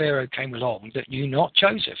another pharaoh came along that knew not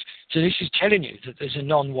Joseph. So this is telling you that there's a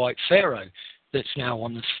non-white pharaoh that's now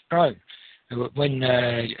on the throne. When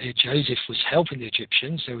Joseph was helping the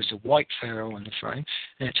Egyptians, there was a white pharaoh on the throne,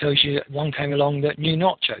 and it tells you that one came along that knew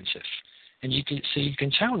not Joseph. And you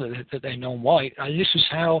can tell that they're non-white. And this was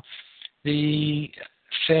how the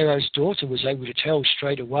pharaoh's daughter was able to tell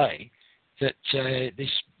straight away that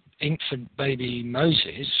this infant baby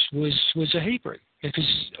Moses was a Hebrew. Because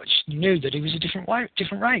she knew that he was a different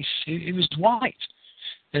race. He was white,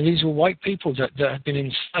 and these were white people that had been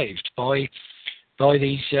enslaved by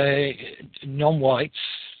these non-whites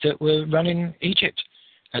that were running Egypt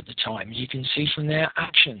at the time. You can see from their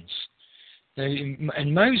actions.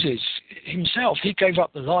 And Moses himself, he gave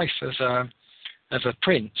up the life of a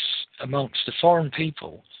prince amongst the foreign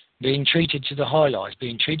people, being treated to the high life,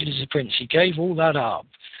 being treated as a prince. He gave all that up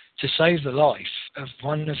to save the life of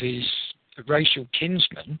one of his racial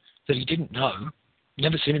kinsmen that he didn't know,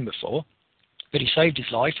 never seen him before, But he saved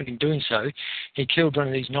his life, and in doing so, he killed one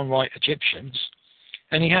of these non-white Egyptians,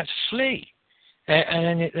 and he had to flee.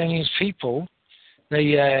 And then his people,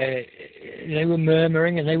 they were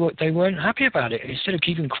murmuring, and they weren't happy about it. Instead of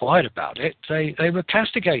keeping quiet about it, they were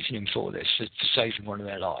castigating him for this, for saving one of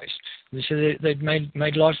their lives. And so they'd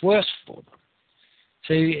made life worse for them.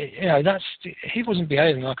 So, he wasn't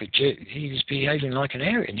behaving like a Jew. He was behaving like an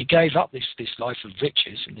Aryan. He gave up this life of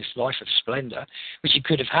riches and this life of splendor, which he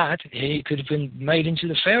could have had. He could have been made into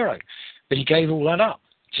the Pharaoh, but he gave all that up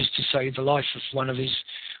just to save the life of one of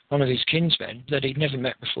his kinsmen that he'd never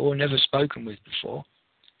met before, never spoken with before.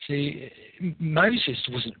 See, Moses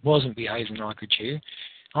wasn't behaving like a Jew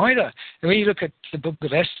either. And when you look at the book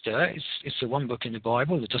of Esther, it's the one book in the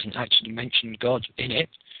Bible that doesn't actually mention God in it.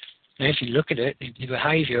 And if you look at it, the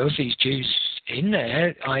behaviour of these Jews in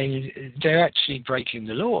there, they're actually breaking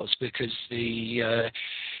the laws, because if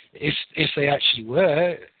they actually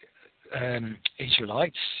were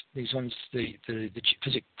Israelites, these ones,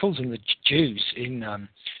 because it calls them the Jews in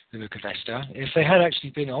the book of Esther, if they had actually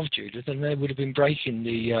been of Judah, then they would have been breaking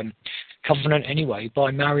the covenant anyway by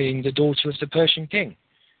marrying the daughter of the Persian king,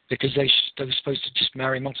 because they were supposed to just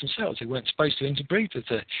marry amongst themselves. They weren't supposed to interbreed with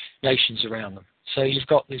the nations around them. So you've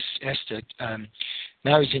got this Esther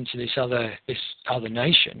marries into this other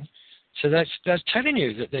nation. So that's telling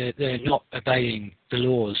you that they're not obeying the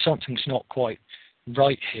laws. Something's not quite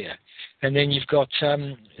right here. And then you've got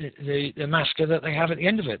the massacre that they have at the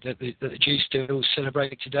end of it, that the Jews still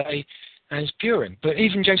celebrate today as Purim. But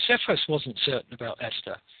even Josephus wasn't certain about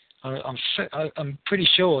Esther. I'm pretty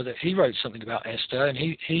sure that he wrote something about Esther, and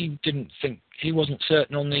he didn't think, he wasn't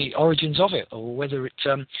certain on the origins of it, or whether it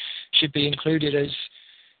should be included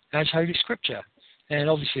as Holy Scripture. And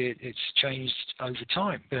obviously it's changed over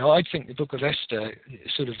time. But I think the book of Esther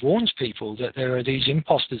sort of warns people that there are these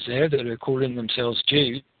imposters there that are calling themselves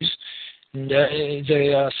Jews, and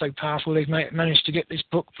they are so powerful they've managed to get this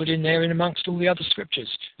book put in there in amongst all the other scriptures.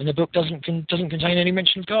 And the book doesn't contain any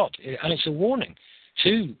mention of God. And it's a warning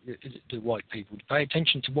to the white people to pay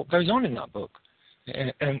attention to what goes on in that book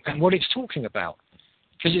and what it's talking about,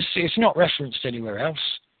 because it's not referenced anywhere else.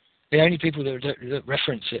 The only people that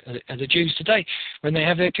reference it are the Jews today when they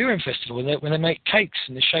have their Purim festival, when they make cakes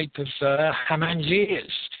in the shape of Haman's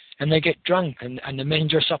ears, and they get drunk, and the men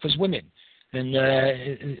dress up as women, and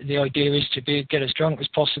the idea is to get as drunk as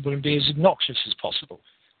possible and be as obnoxious as possible,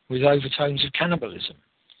 with overtones of cannibalism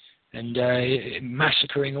and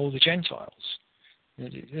massacring all the Gentiles.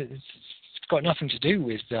 It's got nothing to do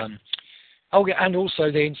with. And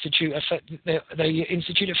also they institute a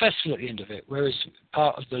festival at the end of it, whereas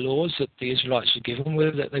part of the laws that the Israelites were given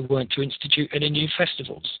were that they weren't to institute any new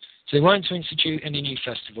festivals. So they weren't to institute any new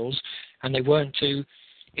festivals, and they weren't to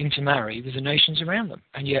intermarry with the nations around them.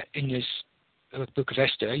 And yet in this book of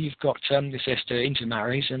Esther, you've got this Esther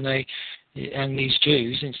intermarries, and these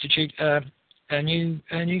Jews institute a new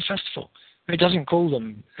festival. But it doesn't call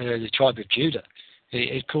them the tribe of Judah.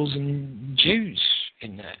 It calls them Jews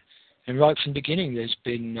in there. And right from the beginning, there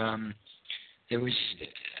was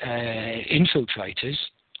infiltrators,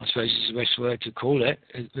 I suppose is the best word to call it,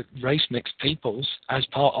 race-mixed peoples as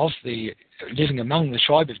part of the living among the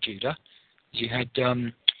tribe of Judah. You had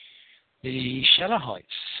the Shelahites,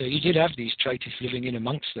 so you did have these traitors living in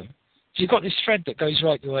amongst them. So you've got this thread that goes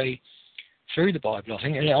right the way through the Bible, I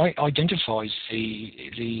think, and it identifies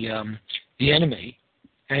the enemy,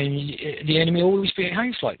 and the enemy always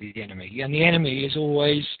behaves like the enemy, and the enemy is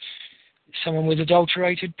always someone with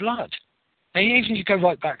adulterated blood. And even you go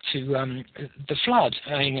right back to the flood.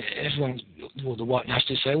 I mean, everyone, the white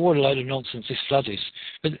nationalists say, what a load of nonsense this flood is.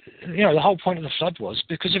 But the whole point of the flood was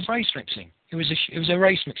because of race mixing. It was a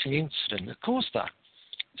race mixing incident that caused that.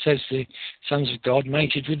 It says the sons of God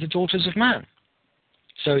mated with the daughters of man.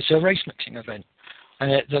 So it's a race mixing event,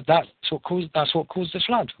 and that's what caused the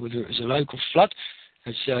flood. Whether it was a local flood,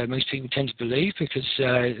 as most people tend to believe, because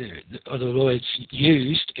the words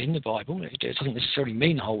used in the Bible, it doesn't necessarily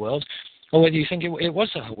mean the whole world, or whether you think it was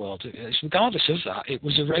the whole world. Regardless of that, it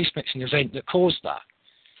was a race-mixing event that caused that.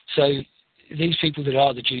 So these people that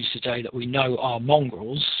are the Jews today that we know are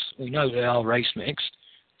mongrels, we know they are race-mixed.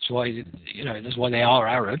 That's why they are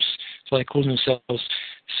Arabs. That's why they call themselves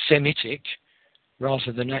Semitic,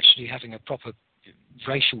 rather than actually having a proper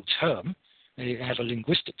racial term. They have a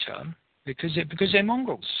linguistic term. Because they're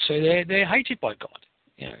mongrels, so they're hated by God.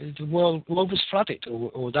 The world was flooded,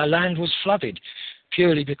 or their land was flooded,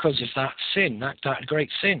 purely because of that sin, that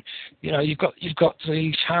great sin. You've got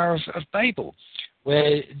the Tower of Babel,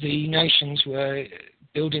 where the nations were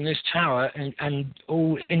building this tower and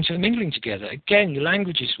all intermingling together. Again, the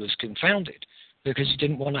languages was confounded because you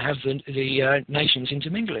didn't want to have the nations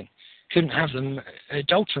intermingling. couldn't have them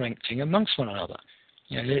adulterating amongst one another.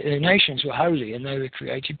 The nations were holy and they were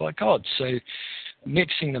created by God. So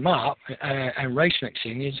mixing them up and race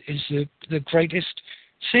mixing is the greatest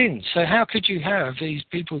sin. So how could you have these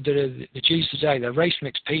people that are the Jews today, they're race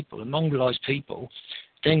mixed people and Mongolized people,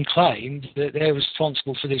 then claim that they're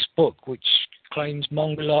responsible for this book, which claims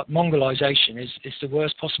Mongolization is the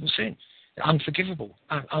worst possible sin, unforgivable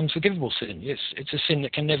sin. It's a sin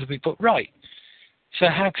that can never be put right. So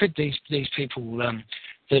how could these people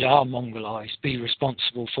that are Mongolized be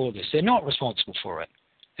responsible for this? They're not responsible for it.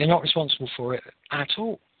 They're not responsible for it at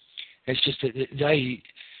all. It's just that they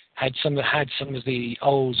had some of the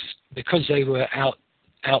old, because they were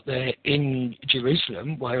out there in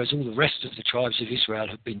Jerusalem, whereas all the rest of the tribes of Israel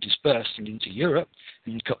had been dispersed and into Europe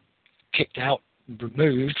and got kicked out,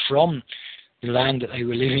 removed from the land that they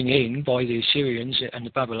were living in by the Assyrians and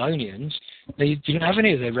the Babylonians. They didn't have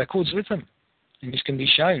any of their records with them. And this can be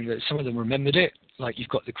shown that some of them remembered it, like you've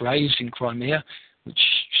got the graves in Crimea, which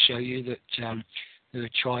show you that the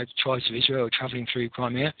tribes of Israel were travelling through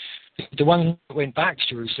Crimea. The ones that went back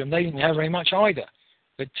to Jerusalem, they didn't have very much either,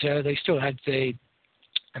 but they still had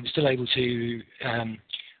and were still able to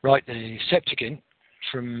write the Septuagint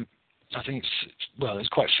from, I think it's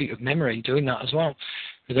quite a feat of memory doing that as well,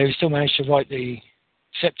 but they still managed to write the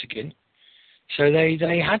Septuagint. So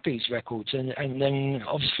they had these records, and then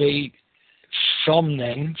obviously from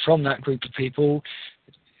that group of people,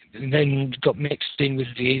 then got mixed in with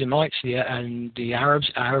the Edomites and the Arab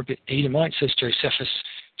Edomites, as Josephus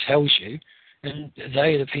tells you, and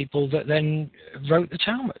they are the people that then wrote the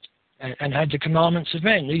Talmud and had the commandments of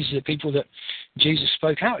men. These are the people that Jesus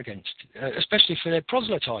spoke out against, especially for their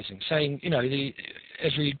proselytizing, saying,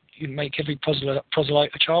 you make every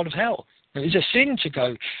proselyte a child of hell. It is a sin to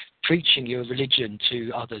go preaching your religion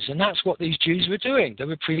to others, and that's what these Jews were doing. They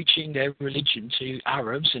were preaching their religion to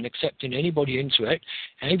Arabs and accepting anybody into it.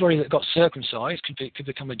 Anybody that got circumcised could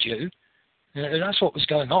become a Jew. And that's what was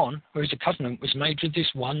going on, whereas the covenant was made with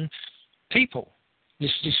this one people,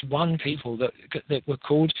 this one people that were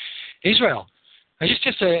called Israel. And it's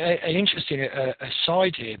just an interesting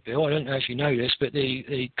aside here, Bill. I don't know if you know this, but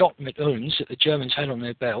the Gott mit uns that the Germans had on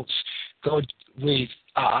their belts, God with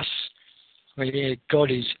us, where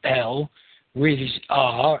God is El, with is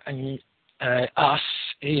R, and us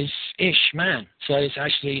is Ish, man. So it's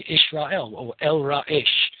actually Israel, or El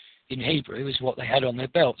Ra'ish in Hebrew, is what they had on their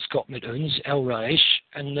belts, Gott mit uns, El Ra'ish.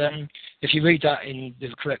 And if you read that in the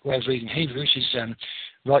correct way of reading Hebrew, which is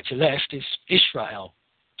right to left, is Israel.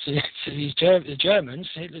 So the Germans,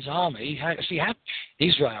 Hitler's army, actually had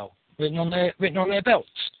Israel written on their belts.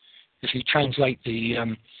 If you translate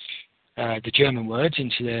the German words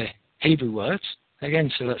into their Hebrew words,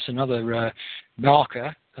 again, so that's another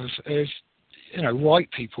marker of white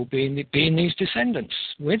people being these descendants.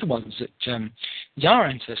 We're the ones that our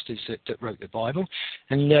ancestors that wrote the Bible,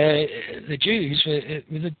 and the Jews were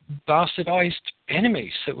the bastardized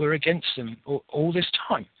enemies that were against them all this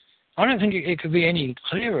time. I don't think it could be any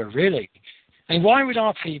clearer, really. I mean, why would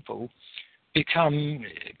our people become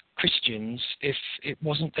Christians if it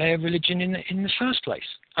wasn't their religion in the first place?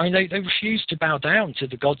 I mean, they refused to bow down to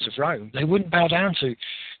the gods of Rome. They wouldn't bow down to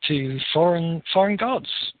foreign gods.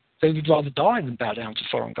 They would rather die than bow down to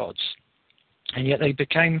foreign gods. And yet they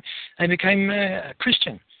became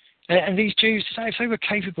Christian. And these Jews today, if they were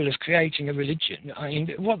capable of creating a religion, I mean,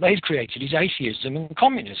 what they've created is atheism and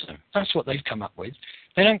communism. That's what they've come up with.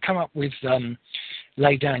 They don't come up with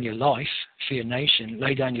lay down your life for your nation,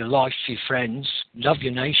 lay down your life for your friends, love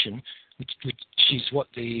your nation, which is what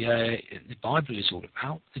the Bible is all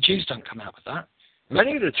about. The Jews don't come out with that.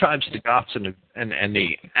 Many of the tribes of the Goths and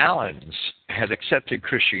the Alans had accepted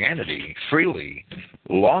Christianity freely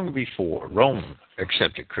long before Rome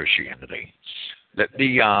accepted Christianity. That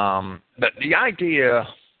the idea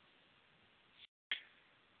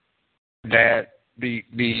that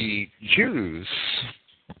the Jews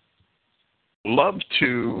love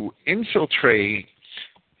to infiltrate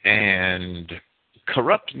and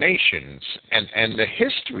corrupt nations, and the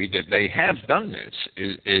history that they have done this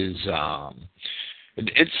is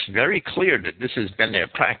it's very clear that this has been their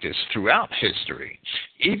practice throughout history.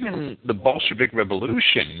 Even the Bolshevik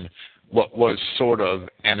Revolution was sort of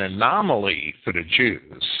an anomaly for the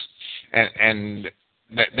Jews, and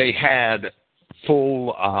that they had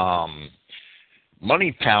full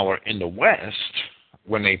money power in the West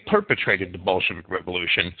when they perpetrated the Bolshevik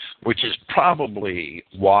Revolution, which is probably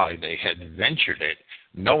why they had ventured it,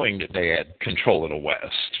 knowing that they had control of the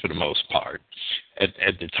West for the most part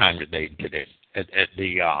at the time that they did it. As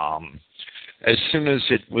soon as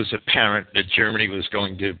it was apparent that Germany was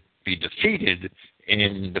going to be defeated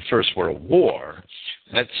in the First World War,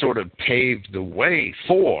 that sort of paved the way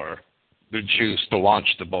for the Jews to launch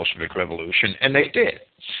the Bolshevik Revolution, and they did.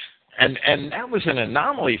 And that was an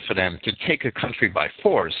anomaly for them to take a country by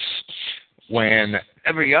force when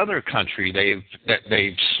every other country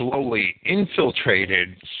they've slowly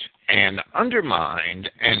infiltrated and undermined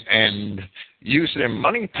and used their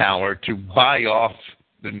money power to buy off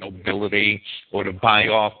the nobility or to buy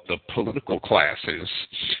off the political classes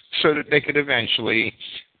so that they could eventually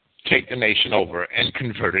take the nation over and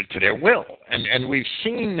convert it to their will. And we've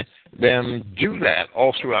seen them do that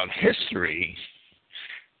all throughout history.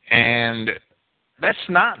 And that's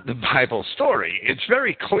not the Bible story. It's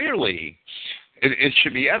very clearly, it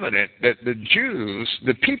should be evident that the Jews,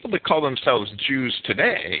 the people that call themselves Jews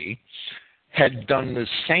today, had done the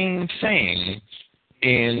same thing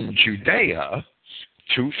in Judea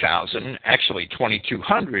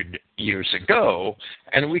 2,200 years ago,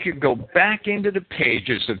 and we could go back into the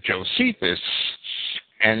pages of Josephus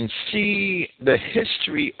and see the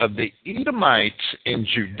history of the Edomites in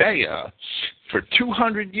Judea for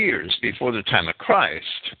 200 years before the time of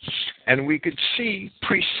Christ, and we could see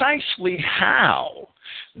precisely how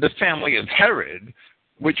the family of Herod,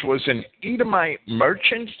 which was an Edomite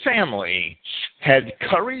merchant family, had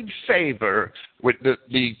curried favor with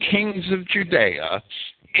the kings of Judea,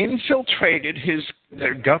 infiltrated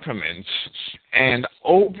their governments, and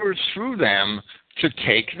overthrew them to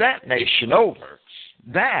take that nation over.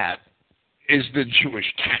 That is the Jewish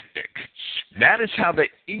tactic. That is how the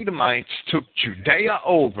Edomites took Judea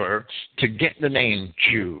over to get the name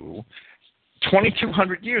Jew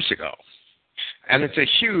 2,200 years ago. And it's a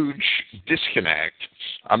huge disconnect,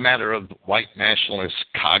 a matter of white nationalist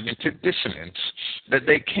cognitive dissonance, that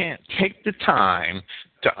they can't take the time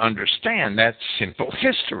to understand that simple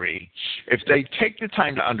history. If they take the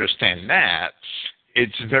time to understand that,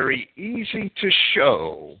 it's very easy to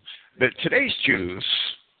show that today's Jews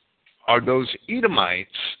are those Edomites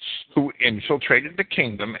who infiltrated the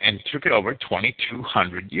kingdom and took it over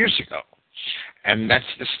 2,200 years ago. And that's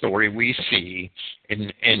the story we see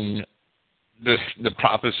in the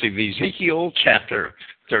prophecy of Ezekiel, chapter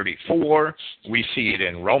 34. We see it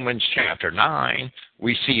in Romans, chapter 9.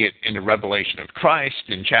 We see it in the revelation of Christ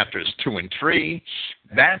in chapters 2 and 3.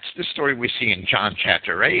 That's the story we see in John,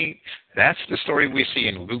 chapter 8. That's the story we see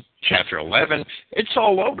in Luke, chapter 11. It's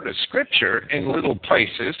all over the scripture in little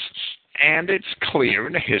places, and it's clear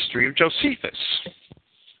in the history of Josephus.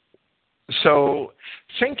 So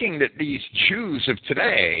thinking that these Jews of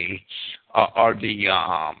today are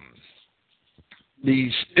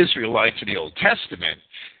these Israelites of the Old Testament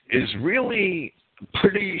is really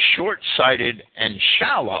pretty short-sighted and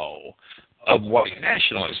shallow of white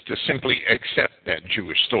nationalists to simply accept that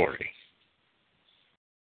Jewish story.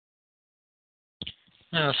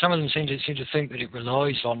 Now, some of them seem to think that it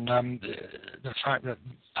relies on the fact that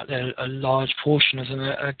a large portion of them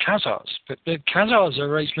are Khazars. But the Khazars are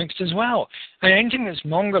race mixed as well. And anything that's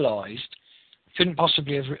Mongolized couldn't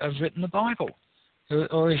possibly have written the Bible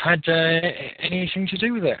or had anything to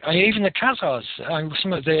do with it. I mean, even the Khazars,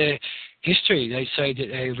 some of their history, they say that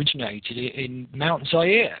they originated in Mount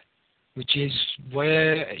Zaire, which is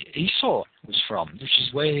where Esau was from, which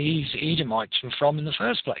is where these Edomites were from in the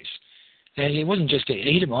first place. And it wasn't just the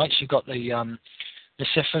Edomites, you got the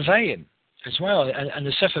Sepharvaim as well. And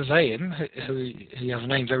the Sepharvaim, who have a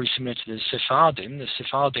name very similar to the Sephardim, the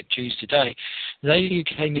Sephardic Jews today, they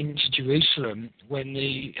came into Jerusalem when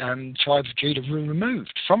the tribe of Judah were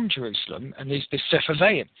removed from Jerusalem, and the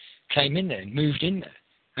Sepharvaim came in there and moved in there.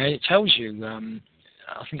 And it tells you, I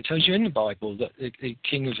think it tells you in the Bible that the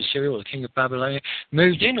king of Assyria or the king of Babylonia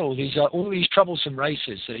moved in all these troublesome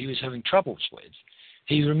races that he was having troubles with.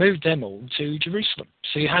 He removed them all to Jerusalem.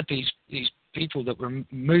 So you had these people that were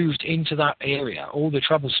moved into that area. All the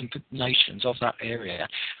troublesome nations of that area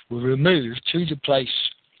were removed to the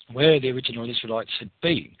place where the original Israelites had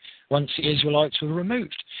been once the Israelites were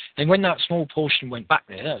removed. And when that small portion went back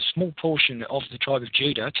there, a small portion of the tribe of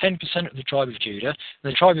Judah, 10% of the tribe of Judah,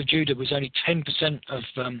 and the tribe of Judah was only 10% of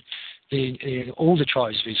all the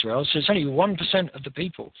tribes of Israel, so it's only 1% of the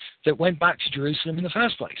people that went back to Jerusalem in the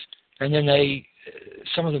first place. And then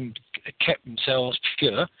some of them kept themselves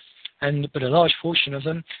pure, but a large portion of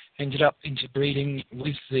them ended up interbreeding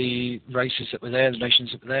with the races that were there, the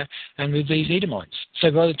nations that were there, and with these Edomites. So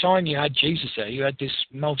by the time you had Jesus there, you had this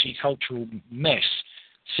multicultural mess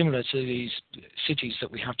similar to these cities that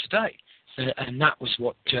we have today. And that was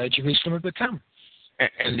what Jerusalem had become.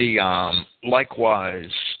 And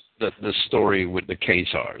likewise, the story with the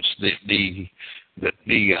Khazars,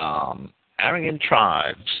 the Aryan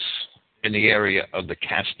tribes in the area of the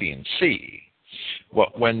Caspian Sea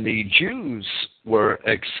When the Jews were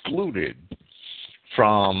excluded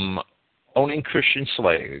from owning Christian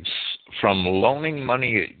slaves, from loaning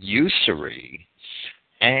money at usury,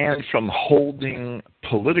 and from holding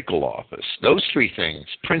political office, those three things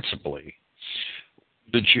principally,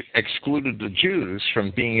 excluded the Jews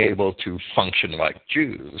from being able to function like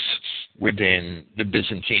Jews within the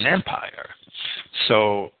Byzantine Empire.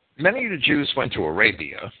 So many of the Jews went to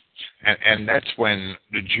Arabia, and that's when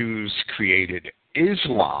the Jews created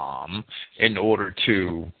Islam in order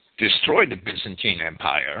to destroy the Byzantine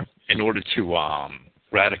Empire, in order to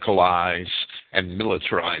radicalize and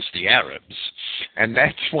militarize the Arabs. And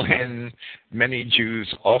that's when many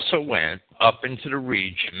Jews also went up into the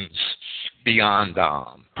regions beyond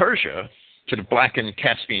Persia to the Black and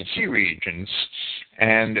Caspian Sea regions,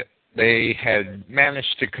 and they had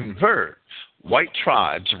managed to convert white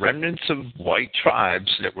tribes, remnants of white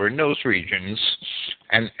tribes that were in those regions,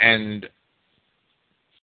 and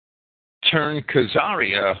turn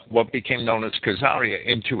Khazaria, what became known as Khazaria,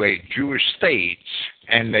 into a Jewish state,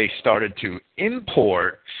 and they started to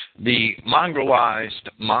import the mongrelized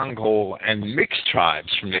Mongol and mixed tribes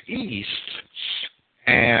from the east,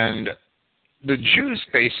 and the Jews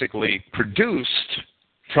basically produced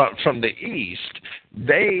from the east.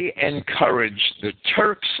 They encouraged the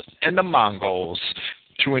Turks and the Mongols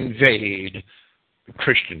to invade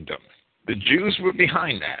Christendom. The Jews were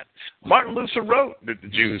behind that. Martin Luther wrote that the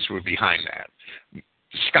Jews were behind that.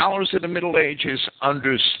 Scholars of the Middle Ages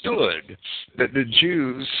understood that the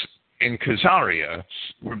Jews in Khazaria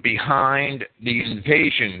were behind the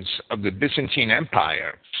invasions of the Byzantine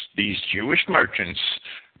Empire, these Jewish merchants,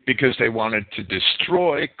 because they wanted to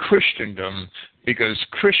destroy Christendom, because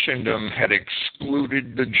Christendom had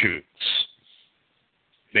excluded the Jews.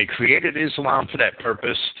 They created Islam for that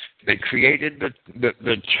purpose. They created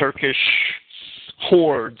the Turkish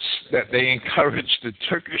hordes, that they encouraged the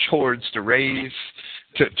Turkish hordes to raid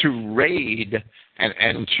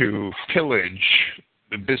and to pillage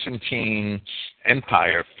the Byzantine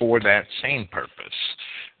Empire for that same purpose.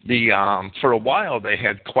 For a while, they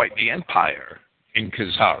had quite the empire in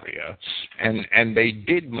Khazaria, and they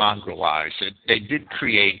did mongrelize it. They did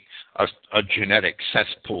create a genetic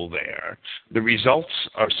cesspool there. The results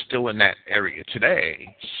are still in that area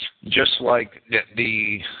today, just like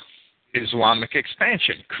the Islamic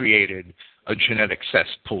expansion created a genetic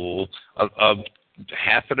cesspool of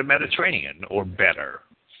half of the Mediterranean or better.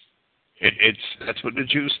 That's what the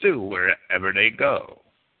Jews do wherever they go.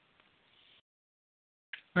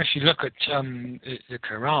 If you look at the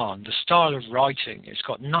Quran, the style of writing, it's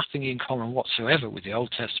got nothing in common whatsoever with the Old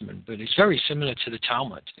Testament, but it's very similar to the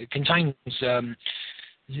Talmud. It contains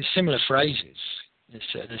similar phrases. It's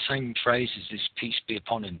the same phrases as peace be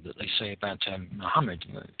upon him that they say about Muhammad,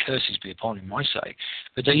 curses be upon him, I say.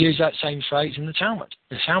 But they use that same phrase in the Talmud.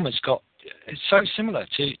 The Talmud's it's so similar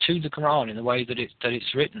to the Quran in the way that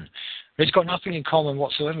it's written. But it's got nothing in common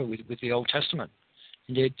whatsoever with the Old Testament.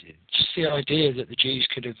 Just the idea that the Jews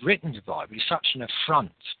could have written the Bible is such an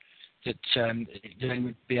affront that they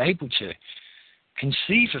would be able to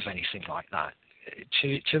conceive of anything like that,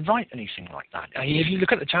 to write anything like that. If you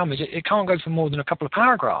look at the Talmud, it can't go for more than a couple of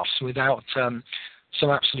paragraphs without some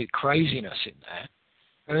absolute craziness in there.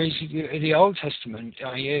 Whereas the Old Testament,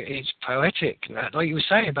 it's poetic. Like you were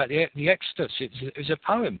saying about the Exodus, it's a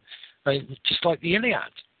poem, just like the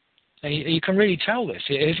Iliad. You can really tell this.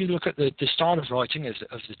 If you look at the style of writing of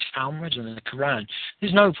the Talmud and the Quran,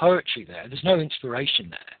 there's no poetry there. There's no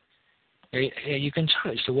inspiration there. You can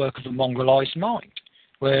tell it's the work of a mongrelized mind.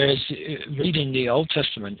 Whereas reading the Old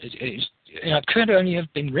Testament, it could only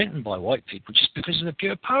have been written by white people just because of the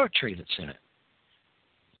pure poetry that's in it.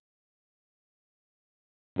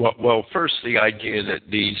 Well, first, the idea that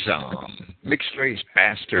these mixed-race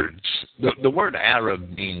bastards, the word Arab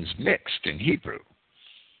means mixed in Hebrew.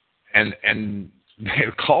 And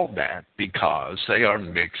they're called that because they are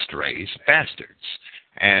mixed-race bastards.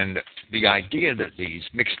 And the idea that these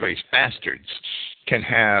mixed-race bastards can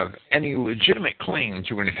have any legitimate claim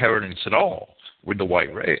to inheritance at all with the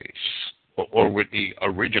white race or with the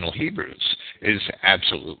original Hebrews is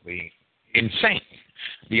absolutely insane.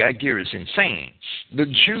 The idea is insane. The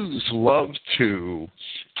Jews love to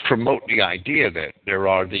promote the idea that there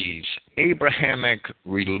are these Abrahamic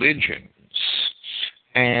religions,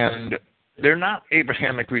 and they're not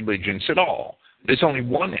Abrahamic religions at all. There's only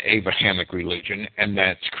one Abrahamic religion, and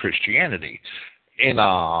that's Christianity. In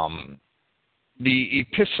the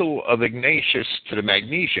Epistle of Ignatius to the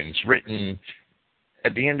Magnesians, written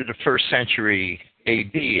at the end of the 1st century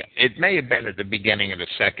A.D., it may have been at the beginning of the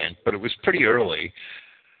 2nd, but it was pretty early.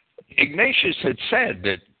 Ignatius had said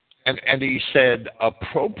that And he said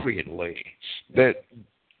appropriately that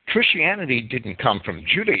Christianity didn't come from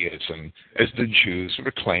Judaism as the Jews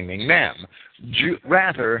were claiming them.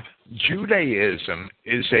 Rather, Judaism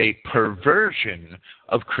is a perversion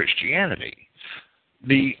of Christianity.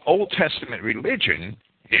 The Old Testament religion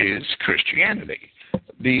is Christianity.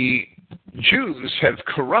 The Jews have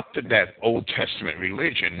corrupted that Old Testament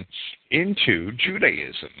religion into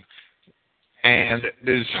Judaism. And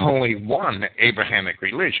there's only one Abrahamic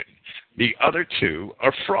religion. The other two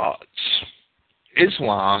are frauds.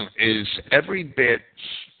 Islam is every bit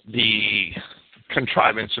the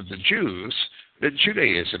contrivance of the Jews that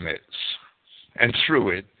Judaism is. And through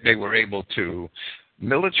it, they were able to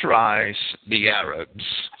militarize the Arabs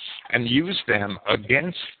and use them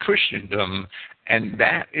against Christendom, and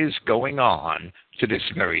that is going on to this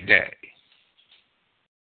very day.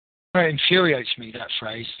 It infuriates me, that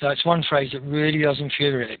phrase. That's one phrase that really does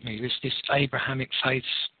infuriate me, this Abrahamic faith's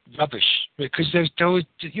rubbish. Because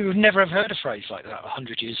you would never have heard a phrase like that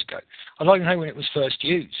 100 years ago. I'd like to know when it was first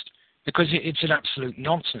used, because it's an absolute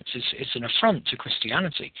nonsense. It's an affront to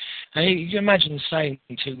Christianity. And you imagine saying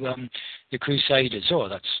to the Crusaders, oh,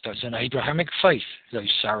 that's an Abrahamic faith, those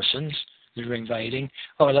Saracens that are invading.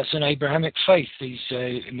 Oh, that's an Abrahamic faith, these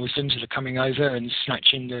Muslims that are coming over and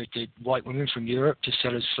snatching the white women from Europe to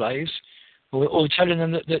sell as slaves. Or telling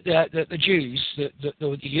them that the Jews,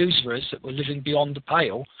 the usurers that were living beyond the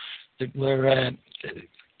pale, that were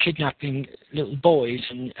kidnapping little boys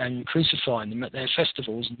and crucifying them at their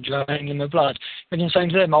festivals and draining them of blood, and then saying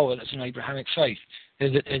to them, oh, that's an Abrahamic faith.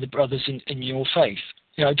 They're the brothers in your faith.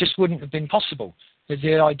 You know, it just wouldn't have been possible.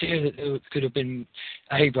 The idea that there could have been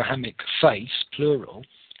Abrahamic faiths, plural,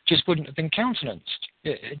 just wouldn't have been countenanced.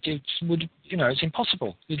 It would, you know, it's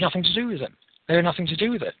impossible. There's nothing to do with them. They had nothing to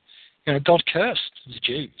do with it. You know, God cursed the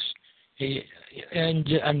Jews, and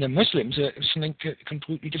the Muslims are something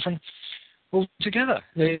completely different altogether.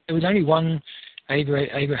 There was only one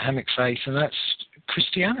Abrahamic faith, and that's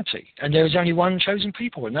Christianity. And there was only one chosen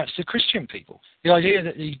people, and that's the Christian people. The idea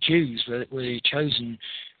that the Jews were the chosen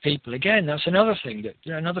people, again, that's another thing,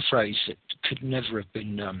 another phrase that could never have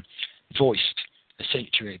been voiced a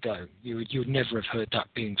century ago. You would never have heard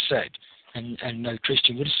that being said, and no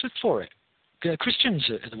Christian would have stood for it. Christians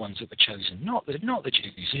are the ones that were chosen, not the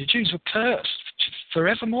Jews. The Jews were cursed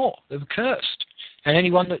forevermore. They were cursed. And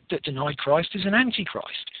anyone that denied Christ is an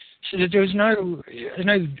antichrist. So there was no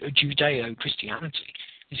Judeo-Christianity.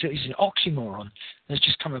 It's an oxymoron that's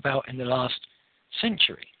just come about in the last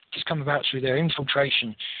century. It's come about through their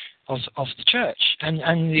infiltration of the church.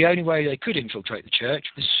 And the only way they could infiltrate the church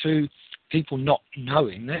was through people not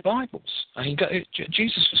knowing their Bibles. I mean,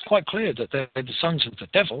 Jesus was quite clear that they're the sons of the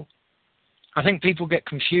devil. I think people get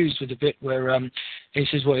confused with the bit where he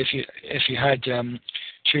says, well, if you had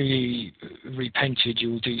truly repented,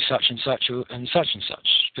 you will do such and such and such and such.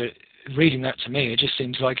 But reading that to me, it just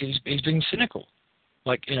seems like he's being cynical.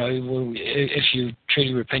 Like, you know, well, if you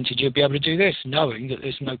truly repented, you'll be able to do this, knowing that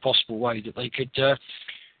there's no possible way that they could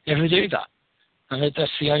ever do that. And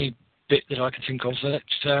that's the only bit that I can think of that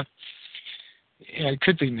you know,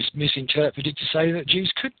 could be misinterpreted to say that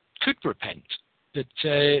Jews could repent. That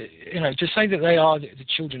you know, to say that they are the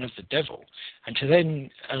children of the devil, and to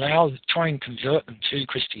then try and convert them to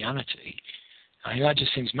Christianity, I mean, that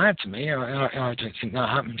just seems mad to me. I don't think that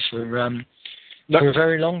happens for a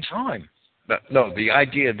very long time. No, the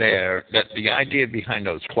idea behind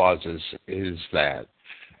those clauses is that,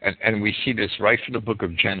 and we see this right from the book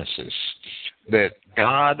of Genesis, that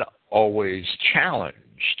God always challenged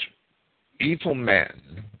evil men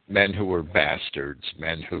who were bastards,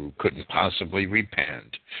 men who couldn't possibly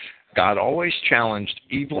repent. God always challenged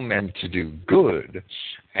evil men to do good,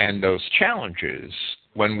 and those challenges,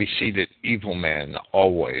 when we see that evil men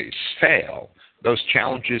always fail, those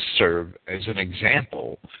challenges serve as an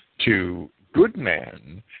example to good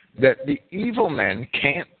men that the evil men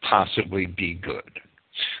can't possibly be good.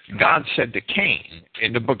 God said to Cain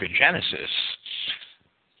in the book of Genesis,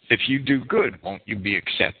 if you do good, won't you be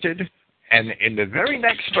accepted? And in the very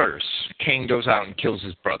next verse, Cain goes out and kills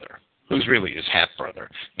his brother, who's really his half-brother.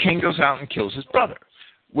 Cain goes out and kills his brother,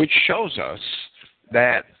 which shows us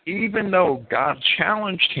that even though God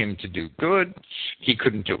challenged him to do good, he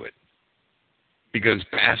couldn't do it. Because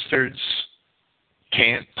bastards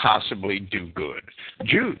can't possibly do good.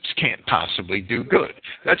 Jews can't possibly do good.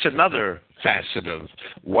 That's another facet of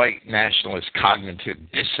white nationalist cognitive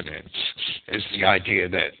dissonance, is the idea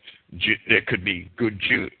that there could be good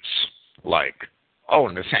Jews. Like oh,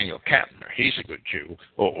 Nathaniel Kapner, he's a good Jew,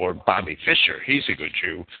 or Bobby Fischer, he's a good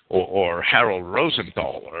Jew, or Harold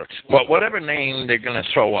Rosenthal, or whatever name they're going to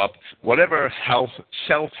throw up, whatever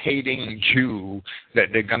self-hating Jew that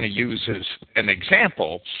they're going to use as an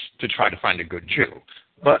example to try to find a good Jew.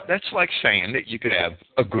 But that's like saying that you could have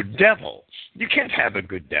a good devil. You can't have a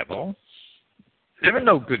good devil. There are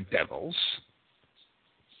no good devils.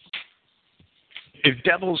 If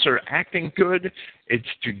devils are acting good, it's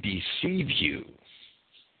to deceive you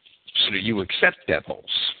so that you accept devils.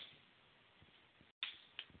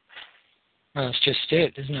 Well, that's just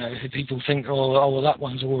it, isn't it? People think, oh, well, that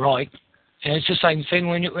one's all right. And it's the same thing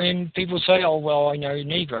when people say, oh, well, I know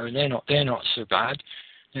Negro, and they're not so bad.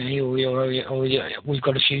 And we've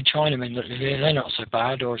got a few Chinamen that live here, they're not so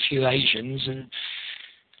bad, or a few Asians, and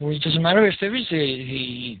well, it doesn't matter if there is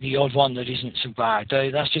the odd one that isn't so bad.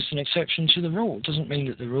 That's just an exception to the rule. It doesn't mean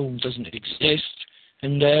that the rule doesn't exist.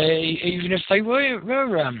 And even if they were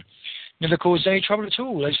never caused any trouble at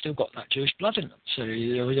all, they've still got that Jewish blood in them. So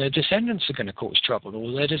their descendants are going to cause trouble,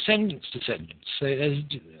 or their descendants' descendants.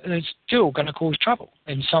 They're still going to cause trouble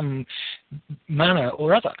in some manner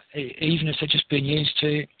or other, even if they're just being used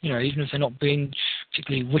to, even if they're not being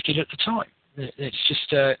particularly wicked at the time. It's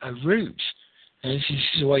just a ruse. And this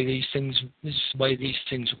is the way these things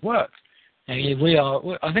work. And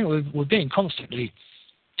I think we're being constantly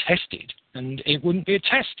tested, and it wouldn't be a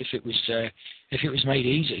test if it was made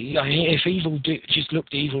easy. I mean, if evil just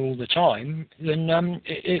looked evil all the time, then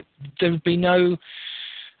there would be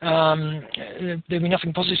there'd be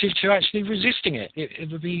nothing positive to actually resisting it.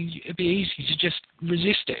 It'd be easy to just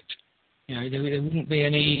resist it. There wouldn't be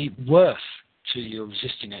any worth to your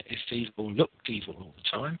resisting it if evil looked evil all the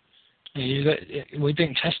time. We're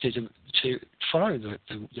being tested to follow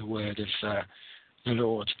the word of the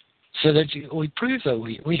Lord, so that we prove that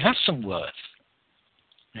we have some worth.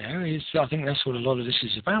 I think that's what a lot of this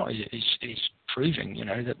is about. Is proving,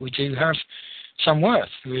 that we do have some worth.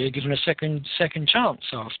 We're given a second chance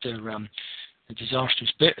after the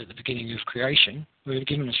disastrous bit at the beginning of creation. We're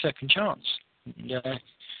given a second chance. And,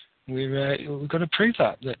 we've got to prove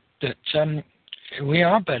that we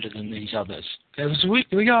are better than these others. Because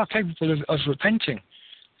we are capable of repenting.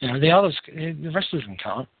 The rest of them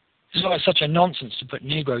can't. It's why it's such a nonsense to put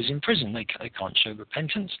Negroes in prison. They can't show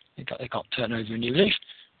repentance. They can't turn over a new leaf.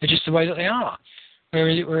 They're just the way that they are.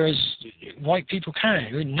 Whereas white people can.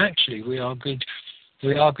 Naturally, we are good.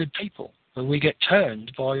 We are good people. But we get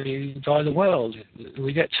turned by the world.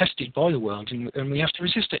 We get tested by the world, and we have to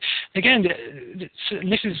resist it. Again,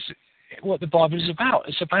 this is what the Bible is about.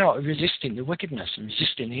 It's about resisting the wickedness and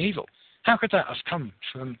resisting the evil. How could that have come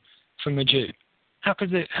from a Jew? How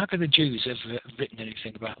could the Jews have written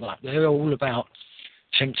anything about that? They're all about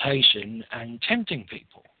temptation and tempting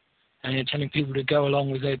people, and they're telling people to go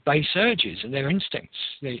along with their base urges and their instincts.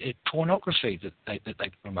 The pornography that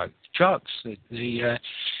they promote, drugs, the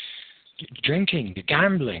drinking, the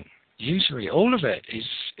gambling, usury, all of it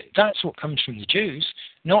that's what comes from the Jews,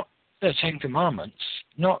 not the Ten Commandments,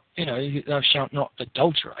 not, thou shalt not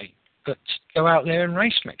adulterate, but go out there and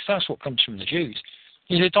race mix. That's what comes from the Jews.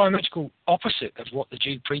 The diametrical opposite of what the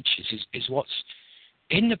Jew preaches is what's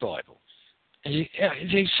in the Bible. And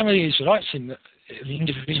some of the Israelites, the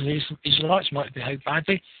individual Israelites might behave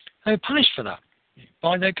badly. They're punished for that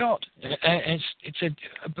by their God. It's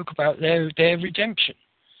a book about their redemption.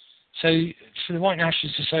 So for the white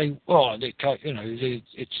nationalists to say, well,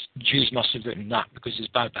 Jews must have written that because there's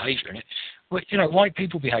bad behaviour in it. Well, white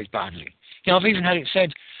people behave badly. I've even had it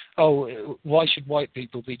said, oh, why should white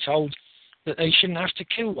people be told that they shouldn't have to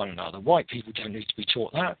kill one another? White people don't need to be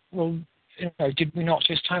taught that. Well, did we not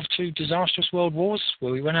just have 2 disastrous world wars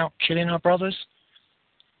where we went out killing our brothers?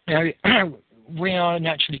 We are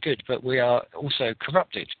naturally good, but we are also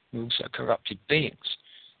corrupted. We're also corrupted beings.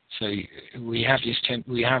 So we have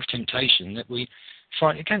temptation that we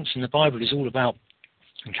fight against, and the Bible is all about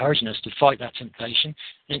encouraging us to fight that temptation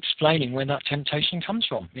and explaining where that temptation comes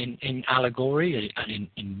from in allegory and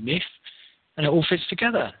in myth, and it all fits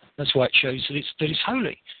together. That's why it shows that it's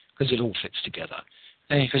holy, because it all fits together,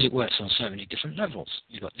 and because it works on so many different levels.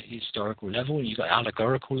 You've got the historical level, and you've got the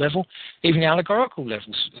allegorical level. Even the allegorical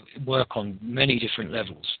levels work on many different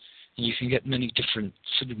levels, and you can get many different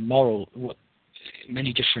sort of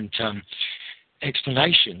many different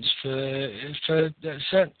explanations for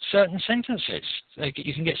certain sentences.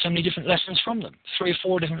 You can get so many different lessons from them, 3 or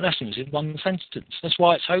 4 different lessons in one sentence. That's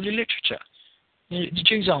why it's holy literature. The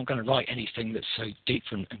Jews aren't going to write anything that's so deep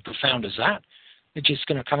and profound as that. They're just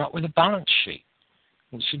going to come up with a balance sheet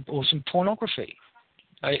or some pornography.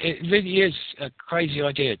 It really is a crazy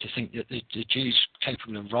idea to think that the Jews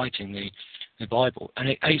capable of writing the the Bible, and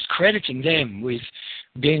it's crediting them with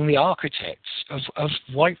being the architects of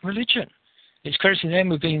white religion. It's crediting them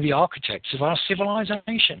with being the architects of our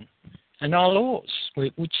civilization and our laws,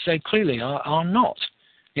 which they clearly are not.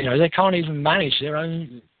 They can't even manage their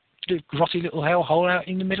own grotty little hellhole out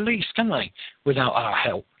in the Middle East, can they, without our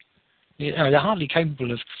help? They're hardly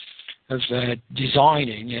capable of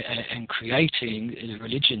designing and creating a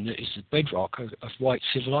religion that is the bedrock of white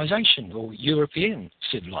civilization or European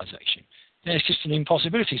civilization. It's just an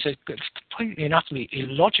impossibility. So it's completely and utterly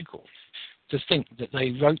illogical to think that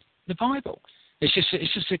they wrote the Bible. It's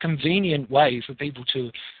just a convenient way for people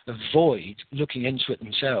to avoid looking into it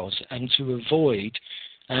themselves and to avoid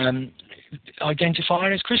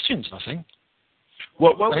identifying as Christians, I think.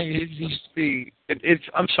 Well,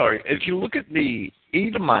 I'm sorry. If you look at the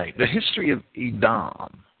Edomite, the history of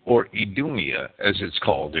Edom, or Idumea, as it's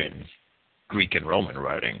called in Greek and Roman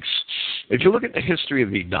writings, if you look at the history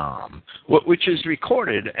of Edom, which is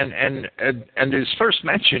recorded and is first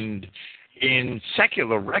mentioned in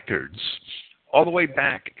secular records all the way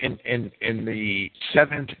back in the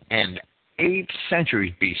 7th and 8th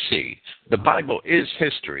centuries BC. The Bible is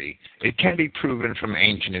history. It can be proven from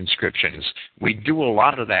ancient inscriptions. We do a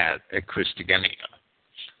lot of that at Christogenea.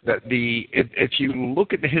 If you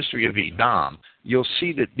look at the history of Edom, you'll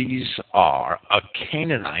see that these are a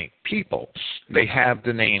Canaanite people. They have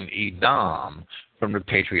the name Edom from the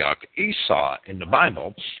patriarch Esau in the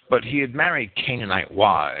Bible, but he had married Canaanite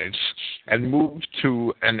wives and moved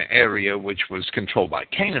to an area which was controlled by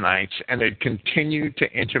Canaanites, and had continued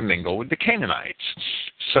to intermingle with the Canaanites,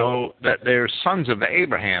 so that they're sons of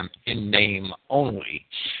Abraham in name only.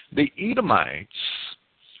 The Edomites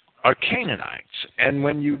are Canaanites, and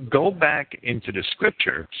when you go back into the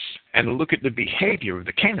scripture and look at the behavior of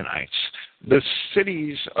the Canaanites, the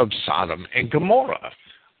cities of Sodom and Gomorrah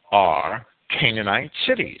are Canaanite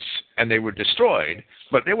cities, and they were destroyed,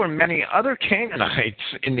 but there were many other Canaanites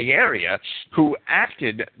in the area who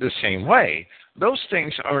acted the same way. Those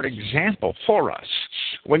things are an example for us.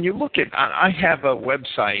 When you look at, I have a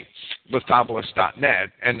website,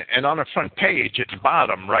 lithobolus.net, and on the front page at the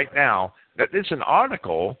bottom right now, that there's an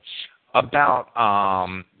article about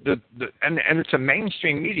and it's a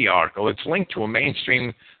mainstream media article. It's linked to a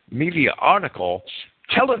mainstream media article.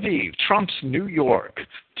 Tel Aviv trumps New York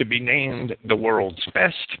to be named the world's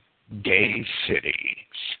best gay city.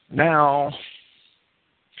 Now,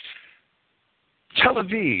 Tel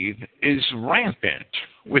Aviv is rampant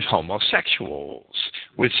with homosexuals,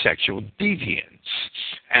 with sexual deviants.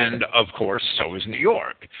 And, of course, so is New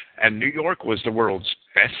York. And New York was the world's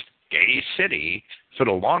best gay city for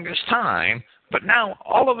the longest time, but now,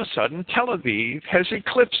 all of a sudden, Tel Aviv has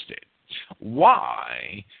eclipsed it.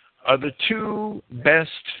 Why are the two best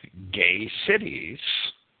gay cities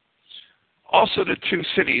also the two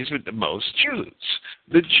cities with the most Jews?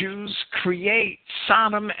 The Jews create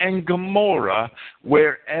Sodom and Gomorrah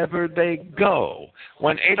wherever they go.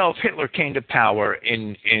 When Adolf Hitler came to power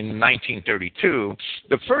in 1932,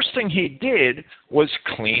 the first thing he did was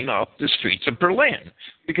clean up the streets of Berlin,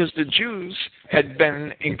 because the Jews had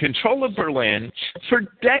been in control of Berlin for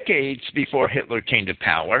decades before Hitler came to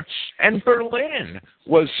power, and Berlin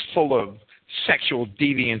was full of sexual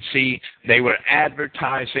deviancy. They were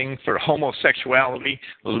advertising for homosexuality,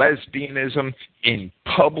 lesbianism in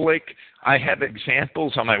public. I have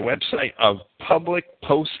examples on my website of public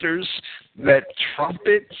posters that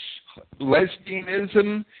trumpet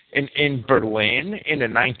lesbianism in Berlin in the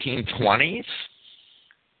 1920s.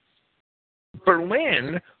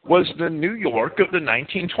 Berlin was the New York of the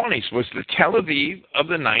 1920s, was the Tel Aviv of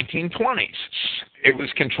the 1920s. It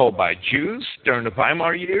was controlled by Jews during the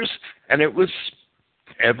Weimar years, and it was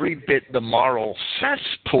every bit the moral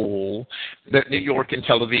cesspool that New York and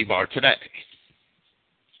Tel Aviv are today.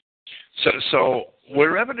 So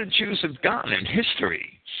wherever the Jews have gone in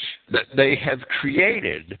history, that they have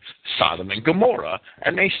created Sodom and Gomorrah,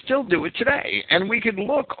 and they still do it today. And we could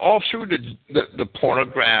look all through the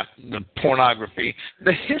pornography.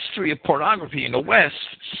 The history of pornography in the West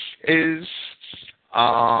is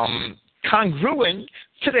congruent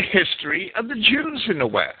to the history of the Jews in the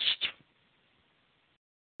West.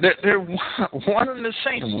 They're one and the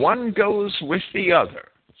same. One goes with the other.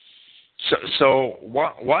 So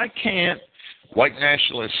why can't white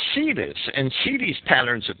nationalists see this and see these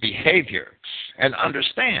patterns of behavior and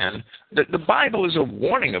understand that the Bible is a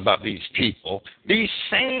warning about these people, these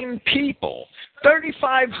same people,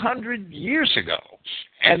 3,500 years ago,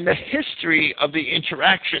 and the history of the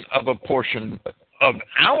interaction of a portion of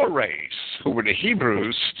our race, who were the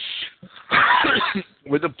Hebrews,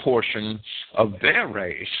 with a portion of their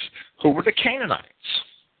race, who were the Canaanites.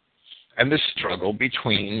 and the struggle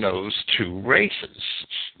between those two races,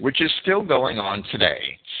 which is still going on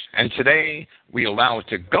today. And today we allow it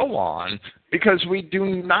to go on because we do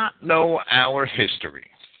not know our history.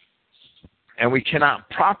 And we cannot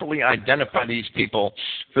properly identify these people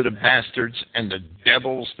for the bastards and the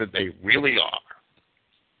devils that they really are.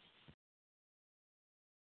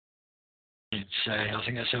 I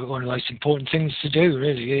think that's one of the most important things to do,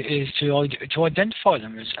 really, is to identify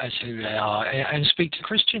them as who they are and speak to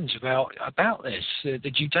Christians about this,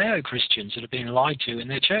 the Judeo-Christians that are being lied to in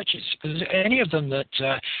their churches. Because any of them that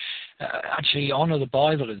actually honour the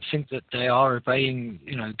Bible and think that they are obeying,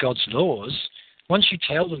 God's laws, once you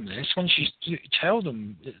tell them this, once you tell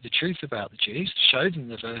them the truth about the Jews, show them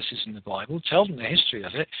the verses in the Bible, tell them the history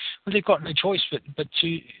of it, well, they've got no choice but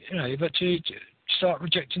to start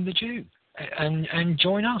rejecting the Jew. And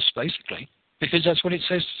join us, basically, because that's what it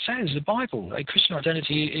says. The Bible, a Christian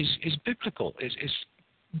identity is biblical. It's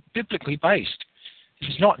biblically based. If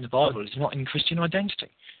it's not in the Bible, it's not in Christian identity.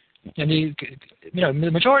 And the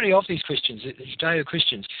majority of these Christians, the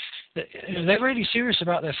Judeo-Christians, they're really serious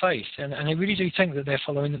about their faith, and they really do think that they're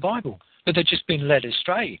following the Bible, but they're just being led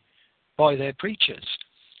astray by their preachers.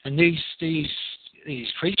 And these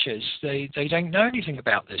preachers, they don't know anything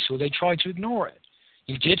about this, or they try to ignore it.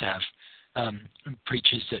 You did have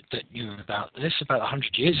preachers that knew about this about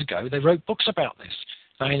 100 years ago. They wrote books about this.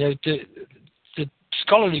 I mean, the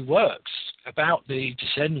scholarly works about the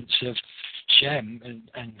descendants of Shem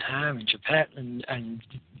and Ham and Japheth and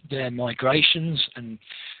their migrations and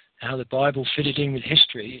how the Bible fitted in with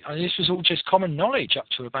history. This was all just common knowledge up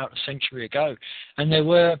to about a century ago. And there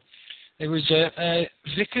was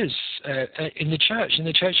vicars in the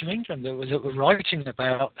Church of England that were writing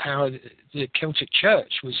about how the Celtic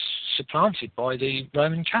Church was supplanted by the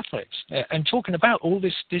Roman Catholics, and talking about all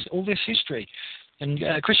this history. And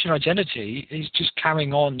Christian identity is just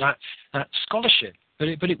carrying on that scholarship, but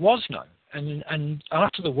it was known. And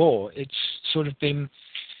after the war, it's sort of been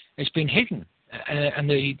hidden. And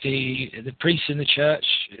the priests in the church,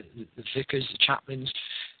 the vicars, the chaplains,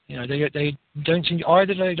 they don't seem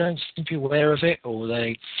to be aware of it, or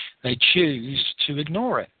they choose to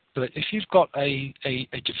ignore it. But if you've got a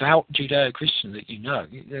devout Judeo-Christian that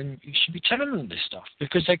then you should be telling them this stuff,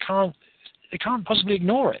 because they can't possibly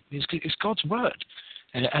ignore it. It's God's word,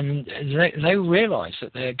 and they realise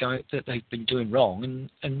that they've been doing wrong,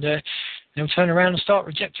 and they'll turn around and start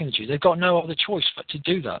rejecting the Jews. They've got no other choice but to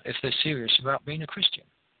do that if they're serious about being a Christian.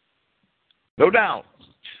 No doubt.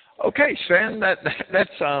 Okay, Sven,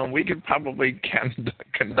 that's we could probably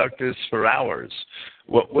conduct this for hours.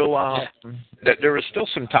 There are still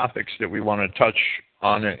some topics that we want to touch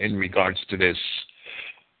on in regards to this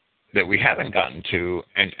that we haven't gotten to,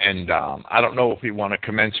 and I don't know if we want to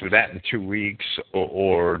commence with that in 2 weeks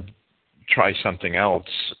or try something else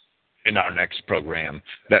in our next program.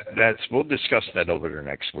 We'll discuss that over the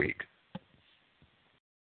next week.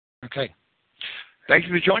 Okay. Thank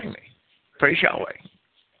you for joining me. Praise Yahweh.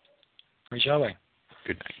 Praise Yahweh.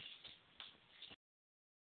 Good night.